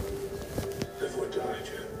 Live or die,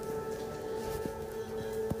 Jeff.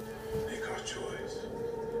 Make our choice.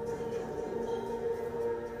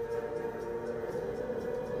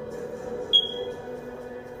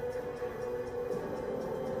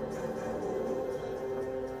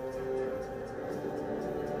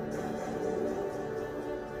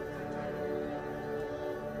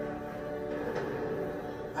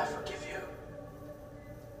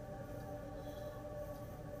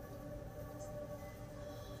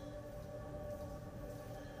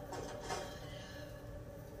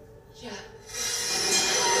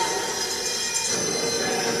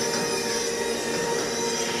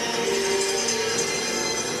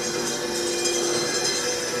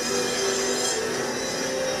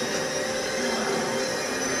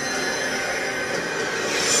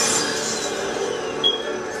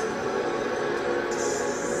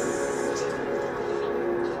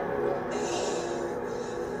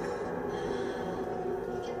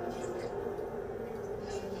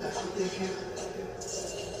 Be careful.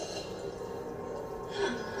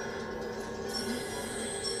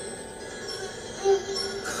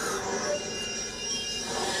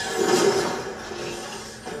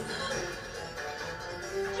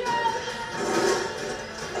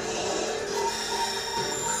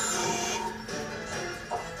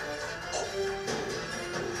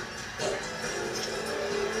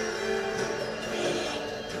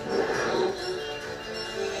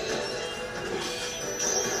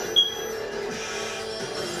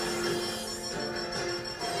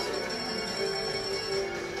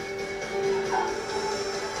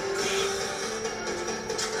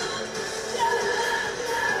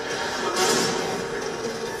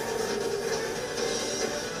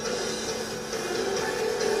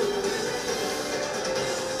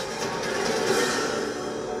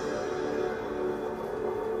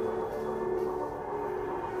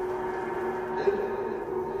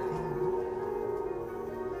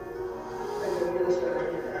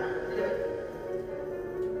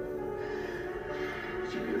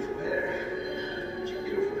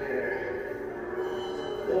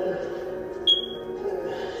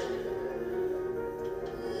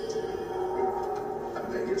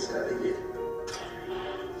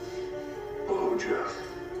 Hello, Jeff.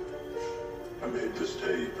 I made this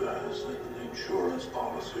tape as an insurance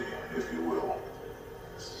policy, if you will.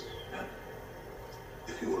 And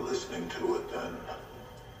if you were listening to it, then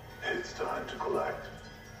it's time to collect.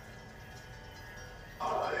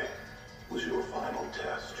 I was your final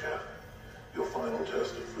test, Jeff. Your final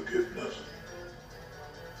test of forgiveness.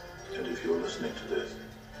 And if you're listening to this,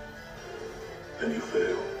 then you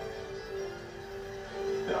failed.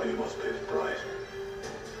 Now you must pay the price.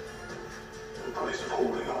 The price of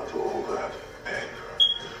holding on to all that anger.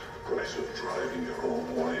 The price of driving your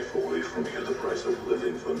own wife away from you. The price of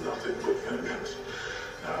living for nothing but vengeance.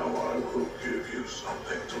 Now I will give you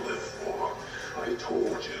something to live for. I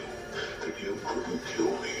told you that you couldn't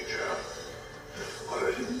kill me, Jeff. But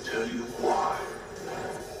I didn't tell you why.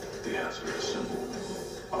 The answer is simple.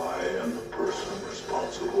 I am the person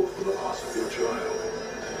responsible for the loss of your child.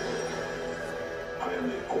 I am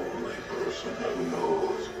the only person who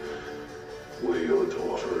knows where your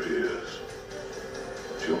daughter is.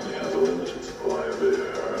 She only has a limited supply of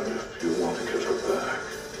air, and if you want to get her back,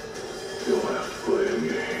 you'll have to play a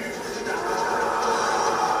game.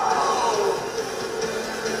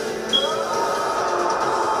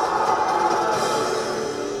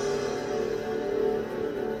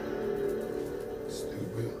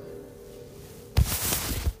 Stupid.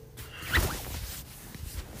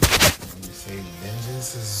 You say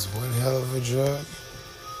vengeance is one hell of a drug?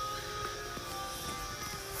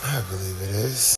 I believe it is.